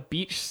 Think of the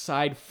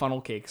beachside funnel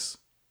cakes.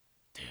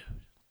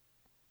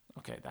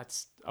 Okay,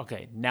 that's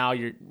okay. Now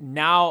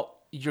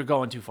you're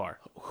going too far,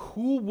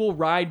 Who will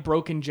ride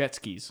broken jet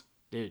skis?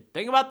 dude.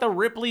 Think about the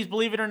Ripley's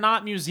Believe It or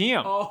Not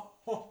museum.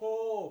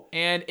 Oh.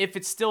 And if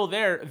it's still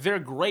there, they're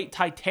great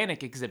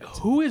Titanic exhibits.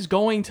 Who is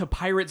going to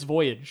Pirates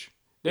Voyage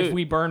if Dude.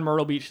 we burn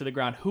Myrtle Beach to the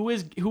ground? Who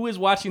is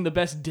watching the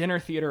best dinner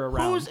theater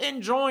around? Who's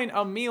enjoying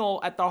a meal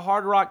at the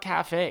Hard Rock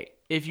Cafe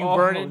if you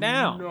burn it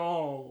down?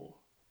 No.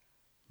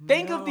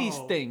 Think of these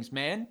things,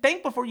 man.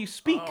 Think before you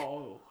speak.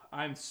 Oh,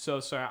 I'm so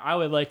sorry. I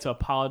would like to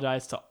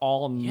apologize to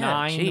all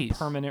 9 jeez.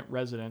 permanent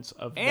residents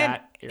of and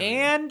that area.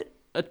 and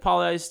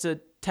apologize to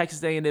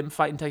Texas A&M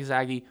fighting Texas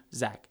Aggie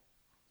Zach.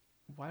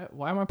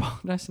 Why am I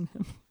apologizing to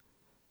him?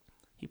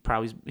 He's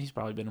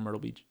probably been to Myrtle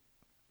Beach.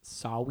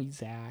 Sorry,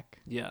 Zach.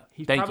 Yeah,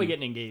 He's thank probably you.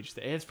 getting engaged.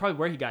 It's probably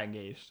where he got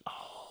engaged.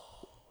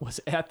 Was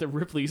at the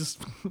Ripley's,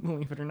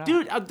 believe it or not.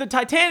 Dude, the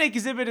Titanic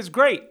exhibit is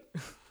great.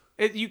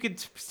 You could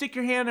stick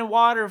your hand in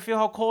water and feel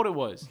how cold it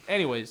was.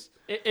 Anyways,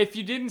 If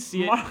you didn't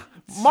see it,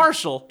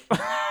 Marshall.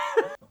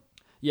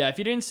 yeah, if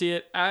you didn't see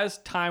it, as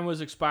time was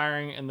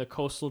expiring in the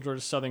Coastal Georgia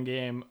Southern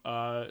game,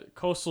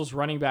 Coastal's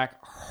running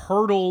back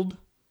hurdled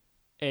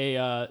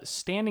a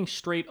standing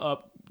straight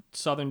up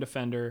Southern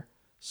defender,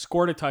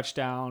 scored a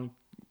touchdown.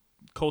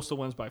 Coastal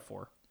wins by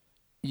 4.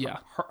 Yeah.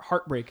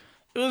 Heartbreak.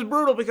 It was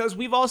brutal because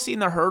we've all seen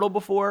the hurdle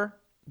before,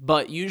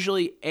 but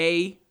usually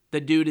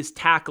the dude is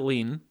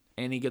tackling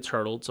and he gets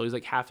hurdled, so he's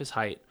like half his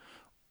height.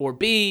 Or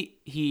B,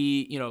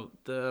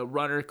 the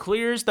runner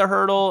clears the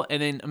hurdle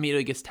and then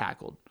immediately gets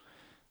tackled.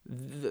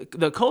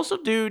 The Coastal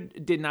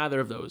dude did neither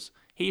of those.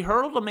 He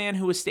hurdled a man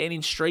who was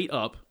standing straight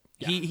up.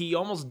 Yeah. He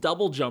almost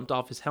double jumped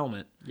off his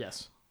helmet.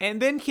 Yes. And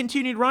then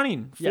continued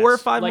running 4 or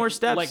 5 more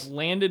steps. Like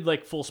landed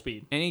like full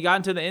speed. And he got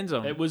into the end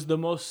zone. It was the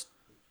most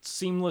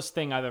seamless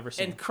thing I've ever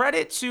seen. And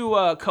credit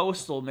to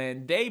Coastal,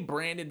 man. They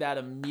branded that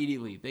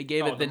immediately. They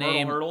gave it the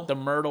name, the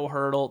Myrtle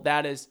Hurdle.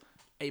 That is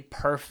a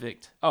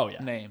perfect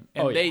name.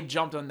 And they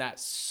jumped on that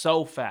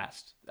so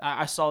fast.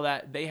 I saw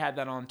that. They had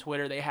that on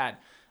Twitter. They had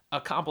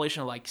a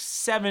compilation of like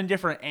 7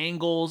 different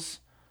angles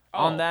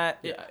on that.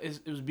 Yeah.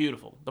 It was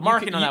beautiful. The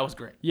marketing on that was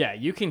great. Yeah,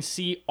 you can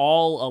see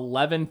all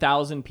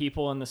 11,000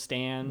 people in the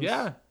stands.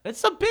 Yeah.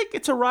 It's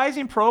a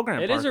rising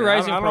program. It is a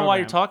rising program. I don't know why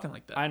you're talking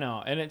like that. I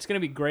know. And it's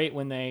going to be great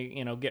when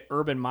they, get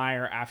Urban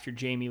Meyer after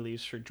Jamie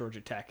leaves for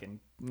Georgia Tech in,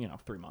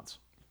 3 months.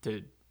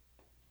 Dude,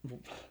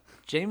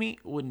 Jamie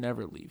would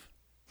never leave.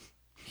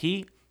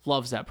 He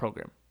loves that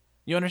program.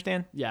 You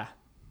understand? Yeah.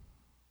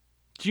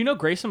 Do you know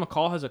Grayson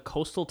McCall has a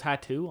Coastal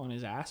tattoo on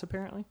his ass,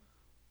 apparently?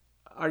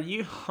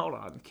 Hold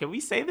on. Can we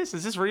say this?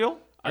 Is this real?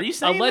 Are you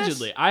saying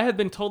Allegedly. this? I have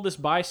been told this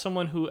by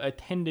someone who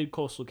attended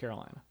Coastal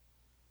Carolina.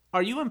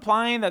 Are you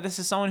implying that this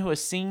is someone who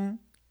has seen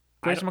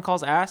Grayson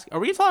McCall's ass? Are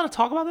we allowed to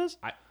talk about this?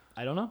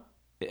 I don't know.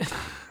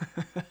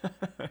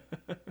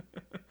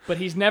 But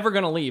he's never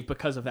going to leave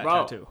because of that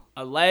tattoo.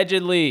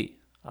 Allegedly.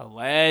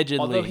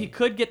 Although he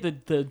could get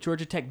the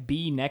Georgia Tech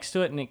B next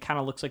to it, and it kind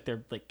of looks like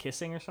they're like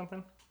kissing or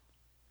something.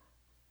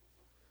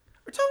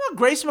 We're talking about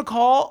Grayson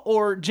McCall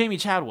or Jamie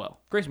Chadwell?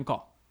 Grayson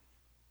McCall.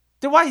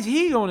 Then why is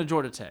he going to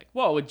Georgia Tech?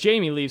 Well, with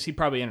Jamie leaves, he'd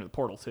probably enter the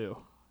portal too.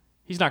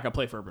 He's not going to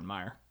play for Urban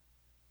Meyer.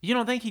 You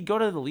don't think he'd go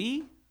to the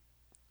league?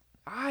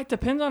 It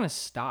depends on his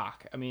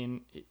stock. I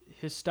mean,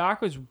 his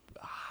stock was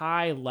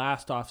high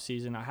last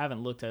offseason. I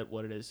haven't looked at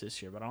what it is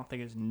this year, but I don't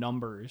think his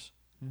numbers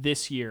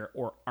this year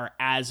are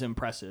as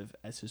impressive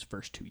as his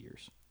first 2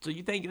 years. So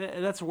you think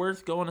that's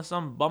worth going to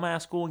some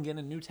bum-ass school and getting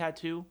a new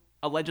tattoo,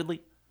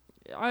 allegedly?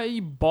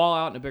 You ball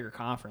out in a bigger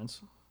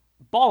conference.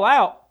 Ball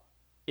out?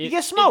 You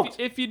get smoked.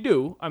 If you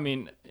do, I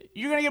mean,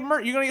 you're gonna get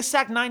you're gonna get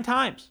sacked 9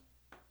 times.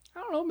 I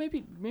don't know.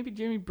 Maybe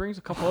Jamie brings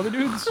a couple other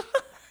dudes.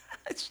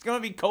 It's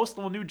gonna be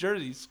Coastal New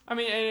Jerseys. I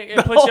mean, it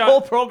the puts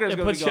whole program's it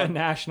gonna puts be you gone. on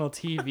national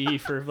TV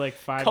for like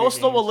 5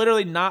 Coastal games. will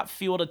literally not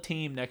field a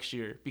team next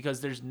year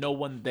because there's no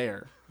one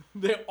there.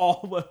 The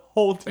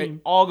whole team.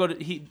 They all go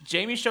to.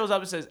 Jamie shows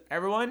up and says,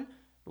 "Everyone,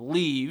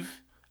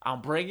 leave.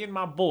 I'm bringing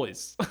my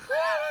boys."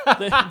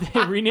 they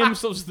rename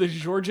themselves the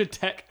Georgia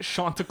Tech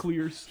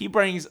Chanticleers. He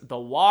brings the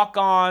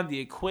walk-on, the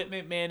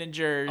equipment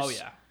managers. Oh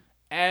yeah,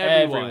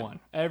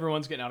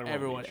 everyone's getting out of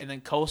everyone. And then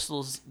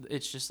Coastal's,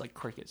 it's just like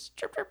crickets.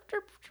 Chirp, chirp,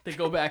 chirp, chirp. They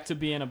go back to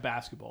being a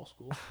basketball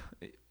school.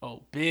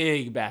 Oh,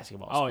 big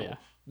basketball school. Oh yeah,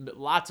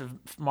 lots of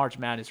March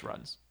Madness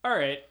runs. All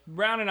right,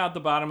 rounding out the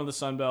bottom of the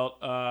Sun Belt,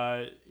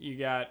 you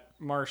got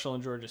Marshall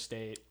and Georgia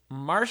State.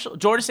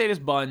 Georgia State is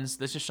buns.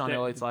 This is Sean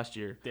Elliott's last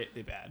year.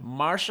 They bad.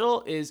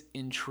 Marshall is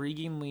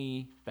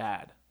intriguingly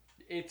bad.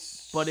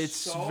 It's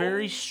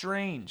very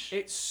strange.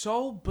 It's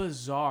so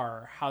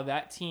bizarre how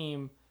that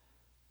team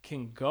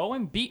can go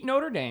and beat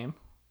Notre Dame,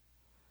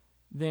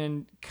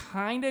 then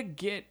kind of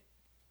get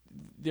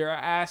their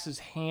asses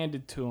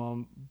handed to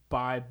them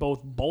by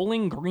both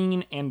Bowling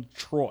Green and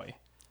Troy.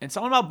 And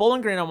something about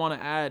Bowling Green I want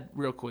to add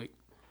real quick.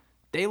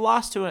 They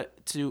lost to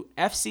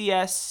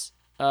FCS,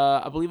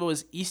 I believe it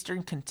was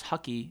Eastern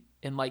Kentucky,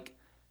 in like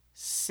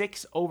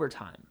 6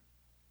 overtime.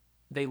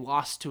 They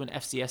lost to an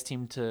FCS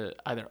team to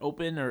either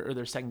open or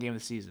their second game of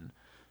the season.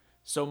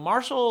 So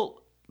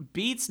Marshall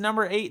beats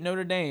number 8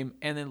 Notre Dame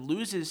and then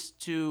loses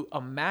to a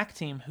MAC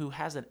team who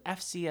has an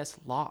FCS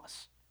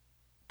loss.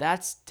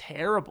 That's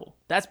terrible.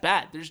 That's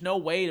bad. There's no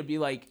way to be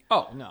like,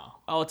 oh no,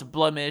 it's a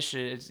blemish.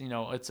 It's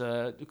it's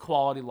a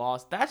quality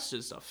loss. That's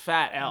just a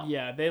fat L.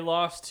 Yeah, they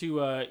lost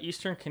to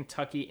Eastern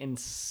Kentucky in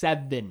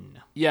 7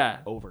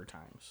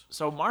 overtimes.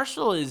 So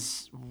Marshall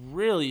is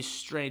really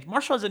strange.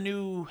 Marshall has a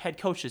new head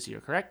coach this year,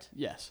 correct?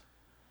 Yes.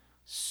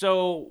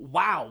 So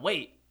wow,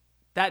 wait,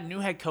 that new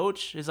head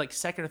coach is like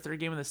second or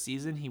third game of the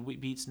season. He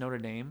beats Notre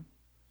Dame.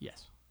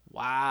 Yes.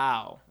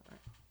 Wow,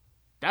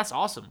 that's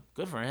awesome.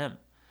 Good for him.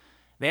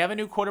 They have a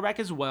new quarterback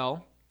as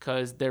well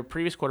because their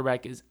previous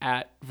quarterback is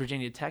at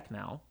Virginia Tech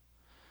now.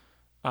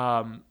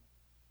 I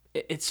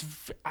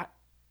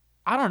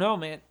don't know,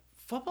 man.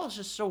 Football is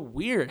just so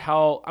weird.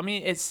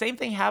 It's same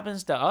thing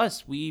happens to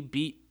us. We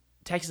beat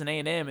Texas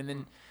A&M and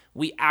then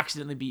we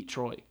accidentally beat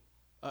Troy.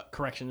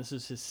 Correction, this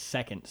is his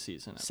second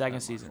season. Second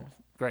season.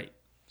 Great.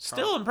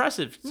 Still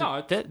impressive.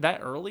 No, that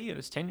early in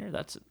his tenure,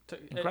 that's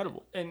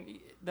incredible. And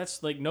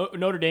that's like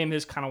Notre Dame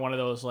is kind of one of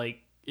those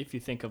like, if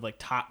you think of like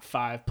top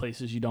 5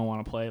 places you don't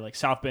want to play, like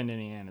South Bend,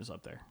 Indiana is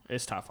up there.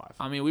 It's top 5.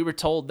 I mean, we were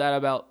told that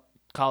about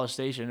College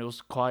Station. It was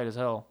quiet as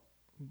hell.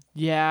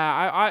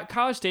 Yeah,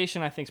 College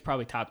Station I think is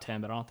probably top 10,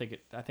 but I don't think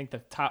it. I think the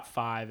top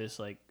 5 is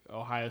like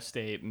Ohio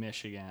State,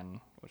 Michigan,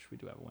 which we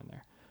do have a win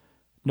there.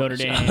 Notre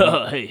Dame.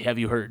 Hey, have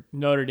you heard?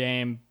 Notre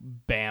Dame,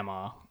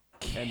 Bama,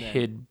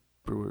 Kid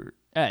Brewer.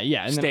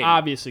 Yeah, and then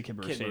obviously Kid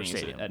Brewer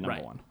Stadium at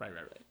number 1. Right.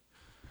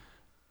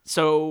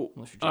 So,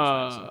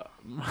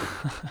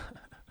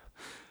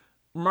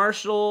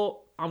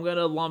 Marshall, I'm going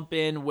to lump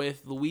in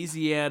with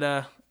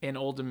Louisiana and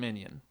Old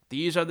Dominion.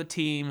 These are the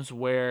teams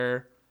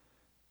where,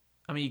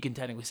 you can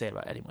technically say it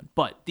about anyone,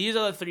 but these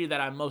are the 3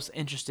 that I'm most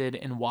interested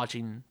in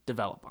watching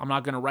develop. I'm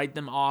not going to write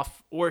them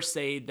off or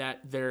say that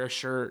they're a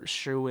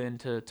shoo-in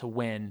to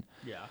win.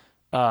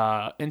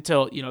 Yeah.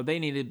 Until, we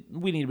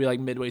need to be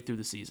like midway through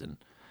the season.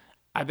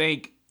 I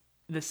think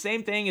the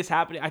same thing is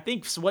happening. I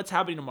think what's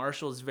happening to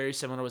Marshall is very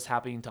similar to what's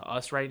happening to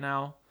us right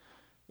now.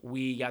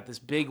 We got this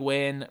big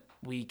win.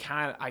 We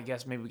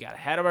maybe we got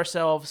ahead of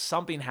ourselves.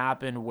 Something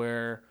happened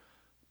where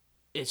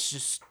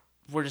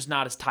we're just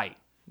not as tight.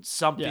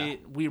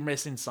 We're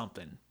missing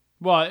something.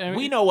 Well,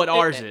 we know what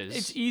ours is.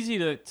 It's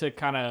easy to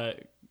kind of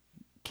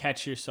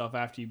catch yourself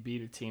after you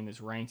beat a team that's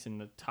ranked in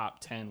the top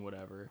 10,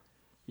 whatever.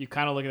 You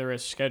kind of look at the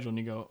rest of the schedule and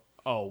you go,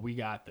 oh, we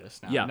got this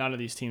now. Yeah. None of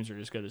these teams are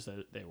as good as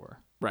they were.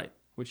 Right.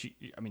 Which, you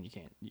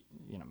can't, you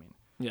know what I mean?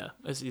 Yeah,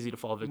 it's easy to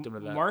fall victim to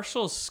that.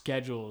 Marshall's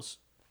schedule's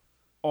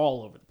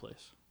all over the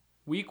place.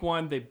 Week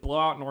 1, they blow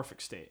out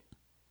Norfolk State.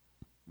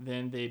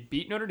 Then they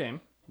beat Notre Dame,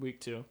 week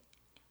 2.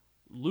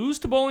 Lose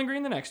to Bowling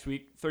Green the next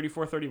week,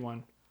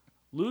 34-31.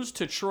 Lose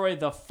to Troy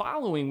the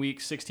following week,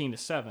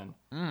 16-7.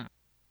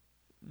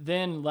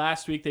 Then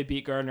last week they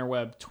beat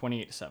Gardner-Webb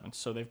 28-7.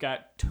 So they've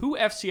got 2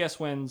 FCS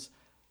wins,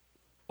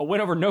 a win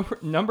over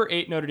number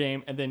 8 Notre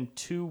Dame, and then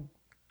 2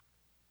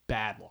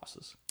 bad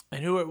losses.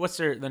 And what's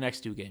the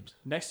next 2 games?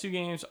 Next 2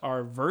 games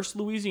are versus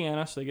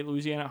Louisiana, so they get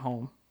Louisiana at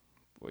home,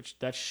 which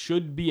that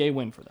should be a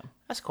win for them.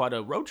 That's quite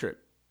a road trip.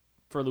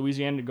 For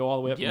Louisiana to go all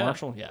the way up to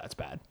Marshall? Yeah, that's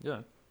bad.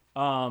 Yeah.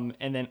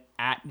 And then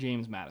at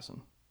James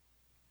Madison.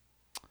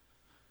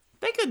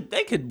 They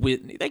could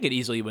win. They could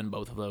easily win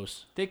both of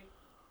those. They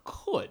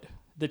could.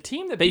 The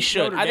team that they beat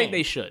should. Notre Dame, I think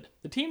they should.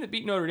 The team that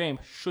beat Notre Dame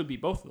should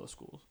beat both of those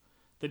schools.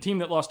 The team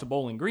that lost to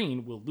Bowling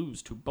Green will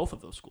lose to both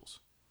of those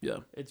schools. Yeah.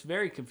 It's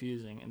very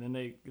confusing. And then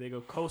they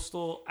go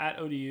Coastal at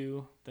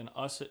ODU, then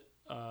us at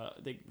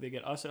they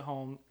get us at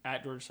home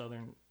at Georgia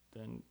Southern,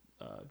 then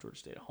Georgia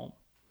State at home.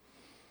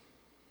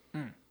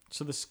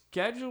 So the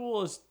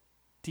schedule is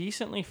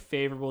decently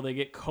favorable. They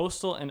get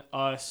Coastal and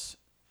us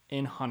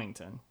in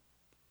Huntington,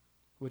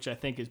 which I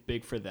think is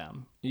big for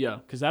them. Yeah,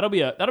 because that'll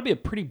be a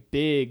pretty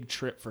big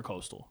trip for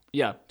Coastal.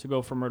 Yeah, to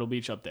go from Myrtle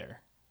Beach up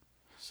there.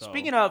 So.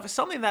 Speaking of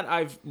something that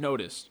I've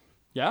noticed,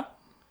 yeah,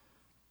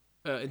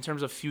 in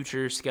terms of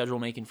future schedule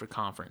making for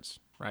conference,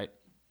 right?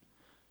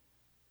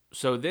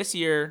 So this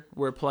year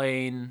we're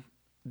playing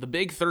the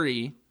big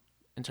 3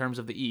 in terms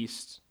of the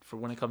East. For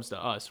when it comes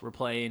to us, we're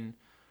playing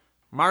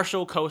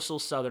Marshall, Coastal,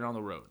 Southern on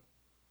the road,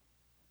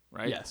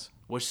 right? Yes.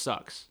 Which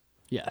sucks.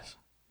 Yes.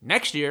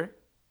 Next year,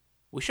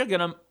 we should get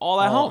them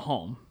all at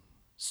home.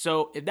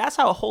 So if that's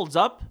how it holds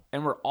up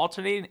and we're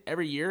alternating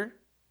every year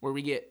where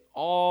we get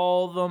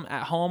all of them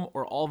at home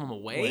or all of them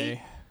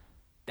away,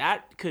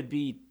 that could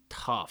be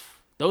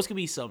tough. Those could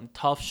be some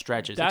tough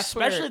stretches,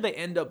 especially if they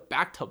end up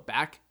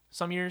back-to-back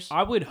some years.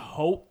 I would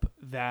hope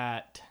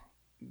that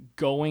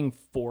going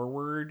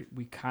forward,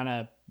 we kind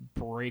of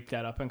break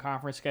that up in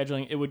conference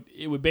scheduling.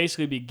 It would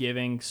basically be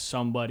giving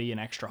somebody an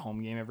extra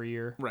home game every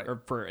year, right?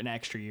 Or for an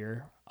extra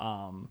year.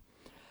 I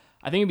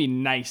think it'd be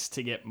nice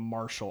to get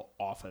Marshall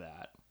off of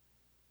that.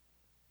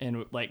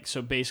 And like,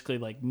 so basically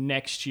like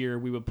next year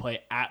we would play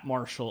at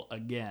Marshall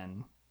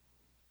again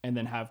and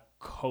then have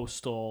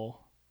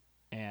Coastal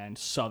and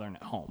Southern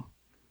at home.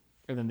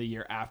 And then the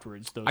year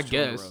afterwards, those two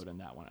on the road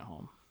and that one at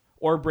home.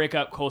 Or break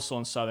up Coastal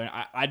and Southern.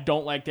 I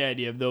don't like the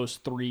idea of those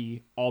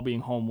three all being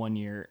home one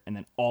year and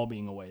then all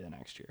being away the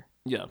next year.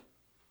 Yeah.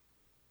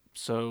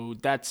 So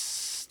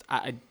that's,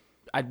 I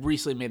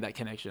recently made that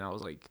connection. I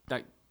was like,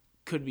 that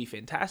could be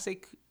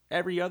fantastic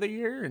every other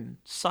year and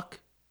suck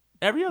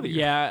every other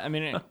year. Yeah, I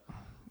mean,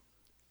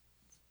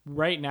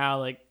 right now,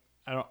 like,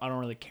 I don't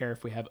really care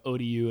if we have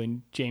ODU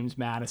and James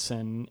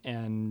Madison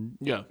and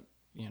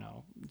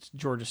it's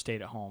Georgia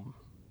State at home.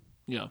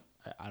 Yeah,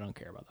 I don't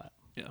care about that.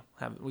 Yeah,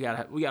 we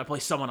gotta play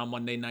someone on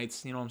Monday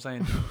nights. You know what I'm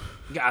saying?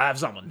 We gotta have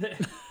someone.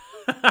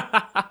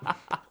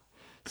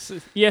 So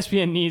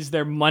ESPN needs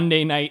their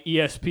Monday night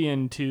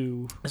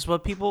ESPN2. That's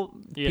what people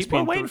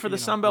are waiting for, the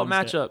FunBelt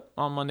matchup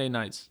on Monday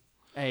nights.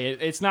 Hey,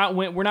 it's not.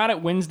 We're not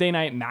at Wednesday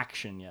night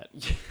action yet.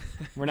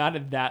 We're not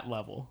at that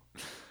level.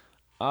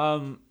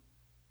 So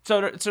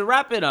to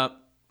wrap it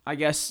up, I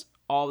guess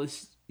all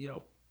this,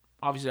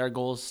 obviously our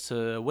goal is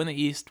to win the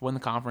East, win the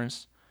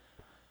conference.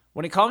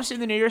 When it comes to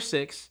the New Year's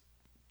Six,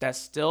 that's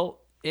still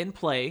in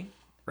play,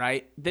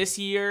 right? This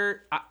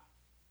year,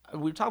 we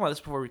were talking about this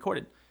before we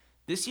recorded.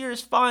 This year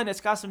is fun.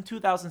 It's got some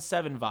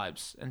 2007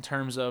 vibes in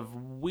terms of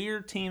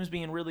weird teams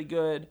being really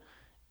good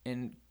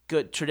and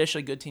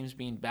traditionally good teams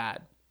being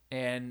bad.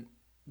 And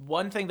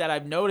one thing that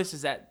I've noticed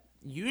is that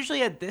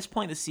usually at this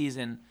point in the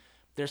season,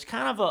 there's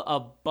kind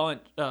of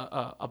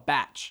a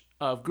batch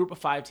of group of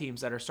 5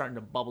 teams that are starting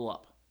to bubble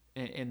up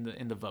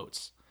in the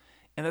votes.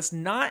 And that's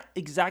not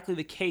exactly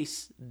the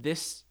case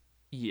this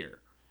year.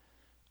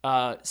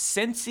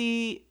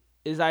 Cincy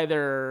is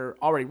either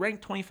already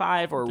ranked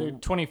 25 or... They're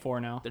 24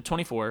 now. They're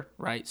 24,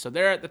 right? So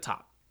they're at the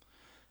top.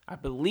 I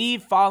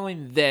believe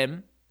following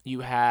them,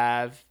 you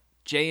have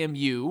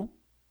JMU,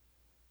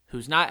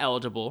 who's not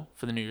eligible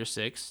for the New Year's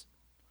Six.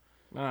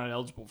 Not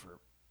eligible for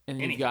and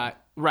anything. You've got...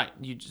 Right.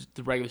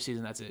 The regular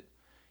season, that's it.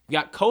 You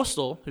got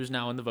Coastal, who's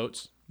now in the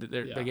votes.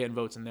 They're getting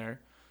votes in there.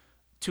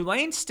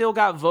 Tulane still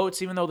got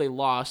votes, even though they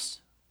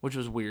lost, which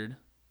was weird.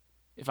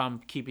 I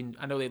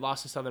know they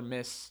lost to Southern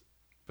Miss,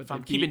 but if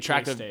I'm keeping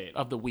track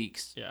of the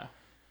weeks. Yeah.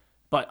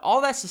 But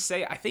all that's to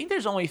say, I think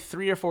there's only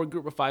 3 or 4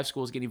 group of 5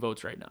 schools getting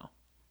votes right now,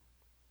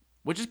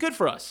 which is good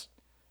for us.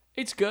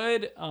 It's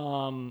good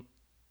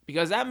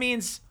because that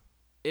means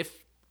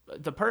if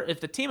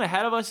the team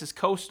ahead of us is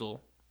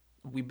Coastal,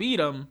 we beat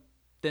them,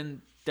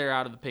 then they're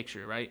out of the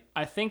picture, right?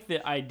 I think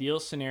the ideal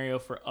scenario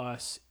for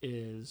us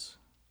is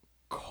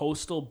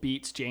Coastal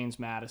beats James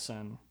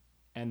Madison,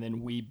 and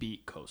then we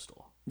beat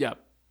Coastal. Yep.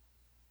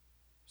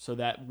 So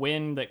that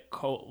win that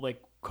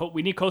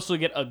we need Coastal to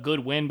get a good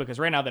win because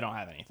right now they don't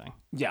have anything.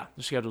 Yeah,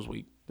 the schedule's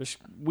weak. They're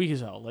weak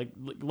as hell. Like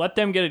let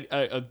them get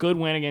a good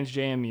win against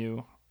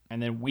JMU,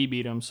 and then we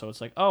beat them. So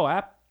it's like,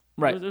 right.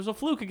 There's a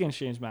fluke against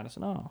James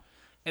Madison. Oh.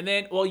 And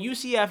then,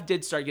 UCF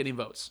did start getting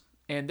votes,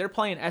 and they're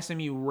playing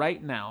SMU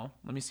right now.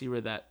 Let me see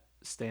where that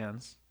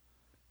stands.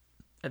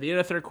 At the end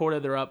of the third quarter,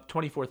 they're up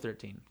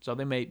 24-13. So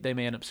they may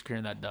end up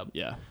securing that dub.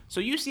 Yeah.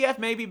 So UCF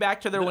may be back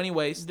to their winning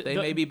ways. They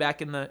may be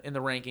back in the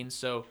rankings.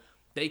 So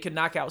they could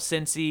knock out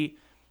Cincy.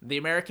 The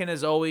American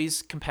is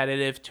always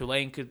competitive.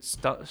 Tulane could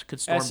storm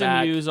back.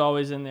 SMU is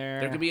always in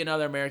there. There could be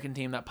another American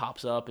team that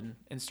pops up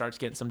and starts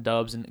getting some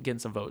dubs and getting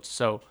some votes.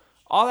 So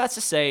all that's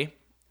to say,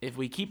 if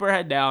we keep our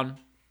head down,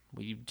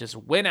 we just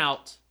win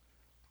out,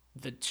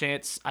 the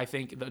chance, I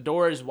think, the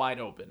door is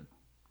wide open.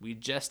 We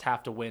just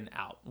have to win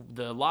out.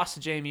 The loss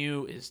to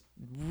JMU is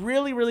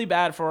really, really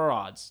bad for our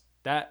odds.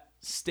 That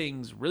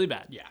stings really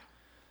bad. Yeah.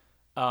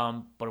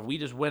 But if we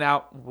just win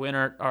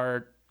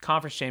our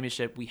conference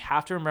championship, we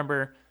have to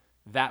remember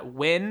that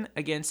win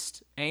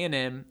against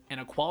A&M and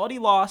a quality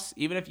loss,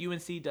 even if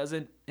UNC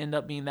doesn't end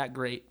up being that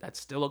great,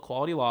 that's still a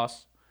quality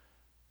loss.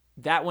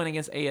 That win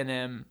against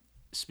A&M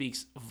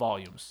speaks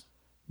volumes.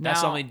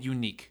 That's something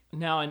unique.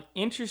 Now, an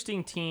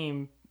interesting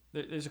team...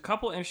 There's a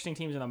couple interesting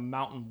teams in the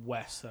Mountain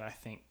West that I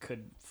think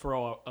could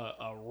throw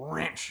a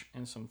wrench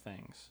in some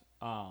things.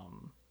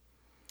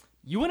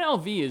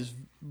 UNLV is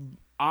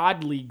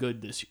oddly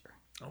good this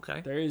year.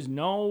 Okay. There is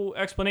no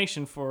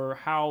explanation for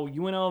how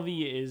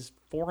UNLV is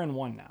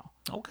 4-1 now.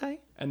 Okay.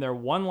 And their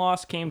one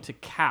loss came to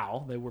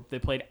Cal. They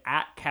played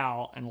at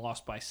Cal and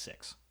lost by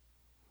 6.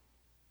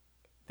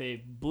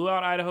 They blew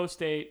out Idaho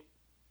State,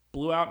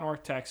 blew out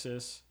North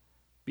Texas,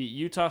 beat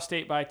Utah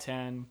State by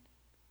 10.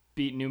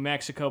 Beat New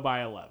Mexico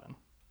by 11.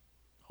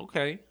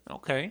 Okay.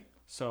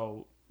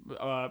 So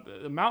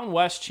The Mountain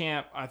West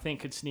champ, I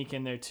think, could sneak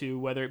in there too,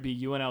 whether it be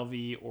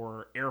UNLV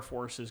or Air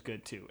Force is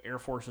good too. Air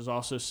Force is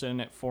also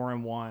sitting at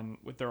 4-1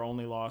 with their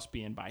only loss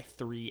being by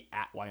 3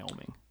 at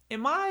Wyoming.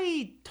 Am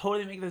I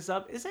totally making this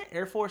up? Isn't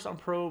Air Force on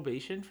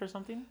probation for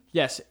something?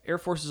 Yes, Air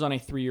Force is on a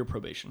 3-year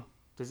probation.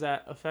 Does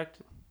that affect?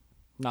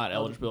 Not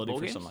eligibility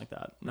for games? something like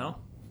that. No.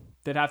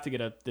 They'd have to get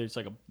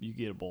you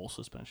get a bowl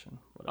suspension.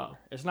 Whatever.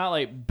 It's not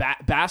like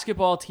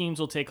basketball teams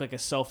will take like a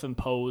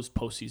self-imposed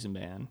postseason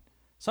ban.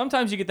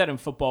 Sometimes you get that in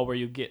football where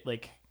you get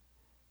like,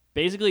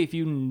 basically if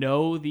you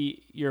know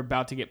you're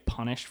about to get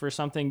punished for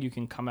something, you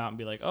can come out and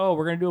be like, oh,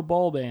 we're going to do a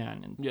bowl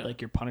ban. And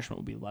like your punishment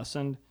will be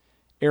lessened.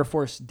 Air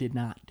Force did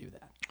not do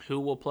that. Who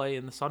will play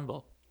in the Sun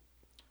Bowl?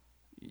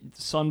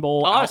 Sun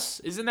Bowl. Us.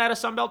 Isn't that a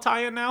Sun Belt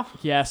tie-in now?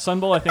 Yeah, Sun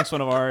Bowl I think is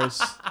one of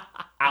ours.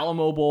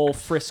 Alamo Bowl,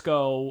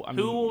 Frisco.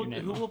 Who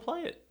will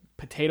play it?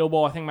 Potato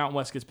Bowl. I think Mountain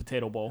West gets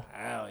Potato Bowl.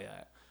 Hell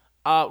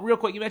yeah. Real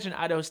quick, you mentioned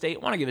Idaho State. I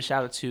want to give a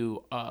shout out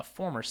to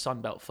former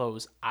Sun Belt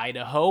foes,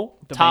 Idaho.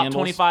 The Top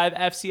Vandals. 25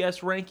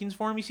 FCS rankings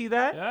for them. You see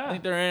that? Yeah. I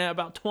think they're in at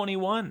about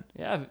 21.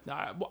 Yeah,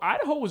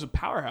 Idaho was a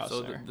powerhouse.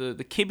 So there.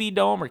 the Kibble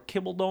Dome or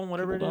Kibble Dome,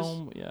 whatever Kibble it is.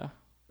 Dome, yeah.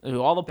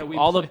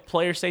 All the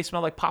players say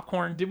smell like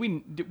popcorn. Did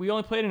we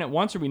only played in it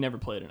once, or we never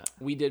played in it?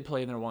 We did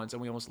play in there once,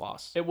 and we almost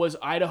lost. It was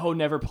Idaho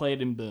never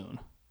played in Boone.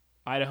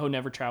 Idaho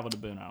never traveled to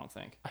Boone, I don't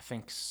think. I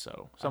think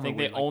so. I think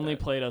they only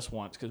played us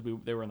once because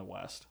they were in the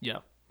West. Yeah.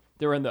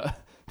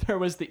 There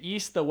was the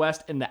East, the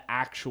West, and the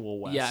actual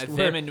West. Yeah,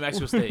 them in New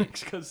Mexico State. New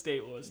Mexico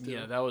State was too.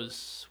 Yeah, that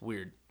was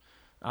weird.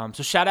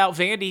 So shout out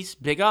Vandy's,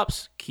 big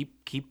ups.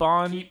 Keep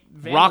on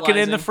rocking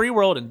in the free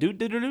world and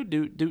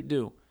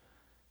do.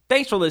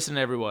 Thanks for listening,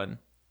 everyone.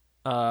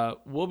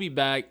 We'll be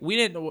back. We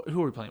didn't know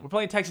who are we playing. We're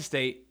playing Texas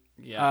State.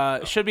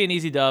 Yeah. Should be an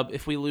easy dub.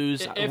 If we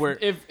lose,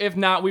 if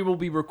not, we will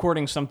be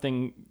recording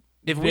something.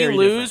 If we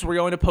lose, we're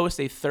going to post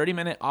a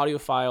 30-minute audio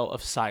file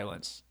of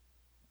silence.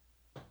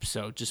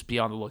 So just be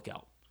on the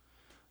lookout.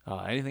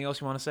 Anything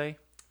else you want to say?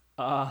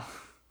 I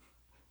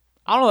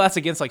don't know. That's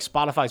against like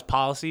Spotify's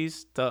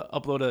policies to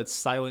upload a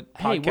silent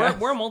podcast. Hey,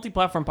 we're a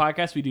multi-platform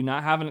podcast. We do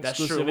not have an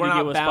exclusivity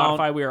deal with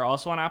Spotify. We are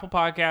also on Apple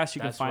Podcasts.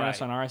 You can find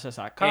us on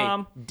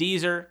RSS.com. Hey,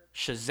 Deezer,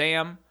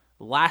 Shazam,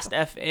 Last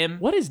FM.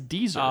 What is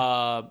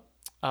Deezer?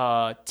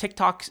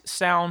 TikTok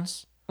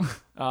sounds.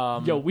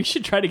 Yo, we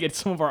should try to get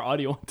some of our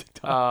audio on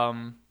TikTok.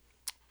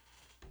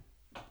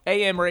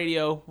 AM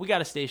radio. We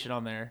got a station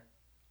on there.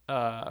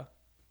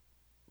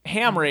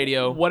 Ham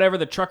radio. Whatever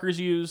the truckers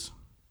use.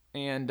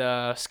 And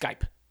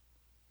Skype.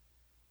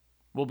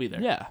 We'll be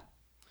there. Yeah.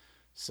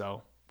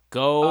 So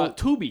go.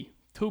 Tubi.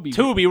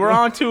 We're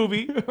on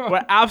Tubi.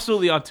 We're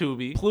absolutely on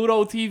Tubi.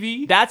 Pluto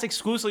TV. That's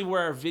exclusively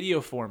where our video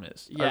form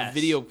is. Yes. Our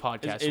video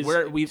podcast.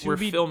 We're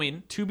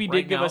filming. Tubi right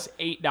did give now. us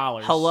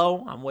 $8.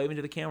 Hello. I'm waving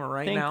to the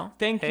camera now.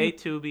 Hey,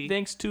 Tubi.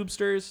 Thanks,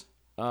 Tubesters.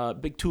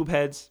 Big tube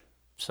heads.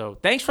 So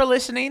thanks for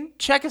listening.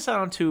 Check us out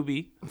on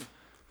Tubi.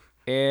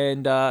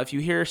 And if you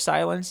hear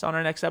silence on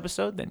our next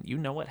episode, then you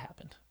know what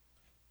happened.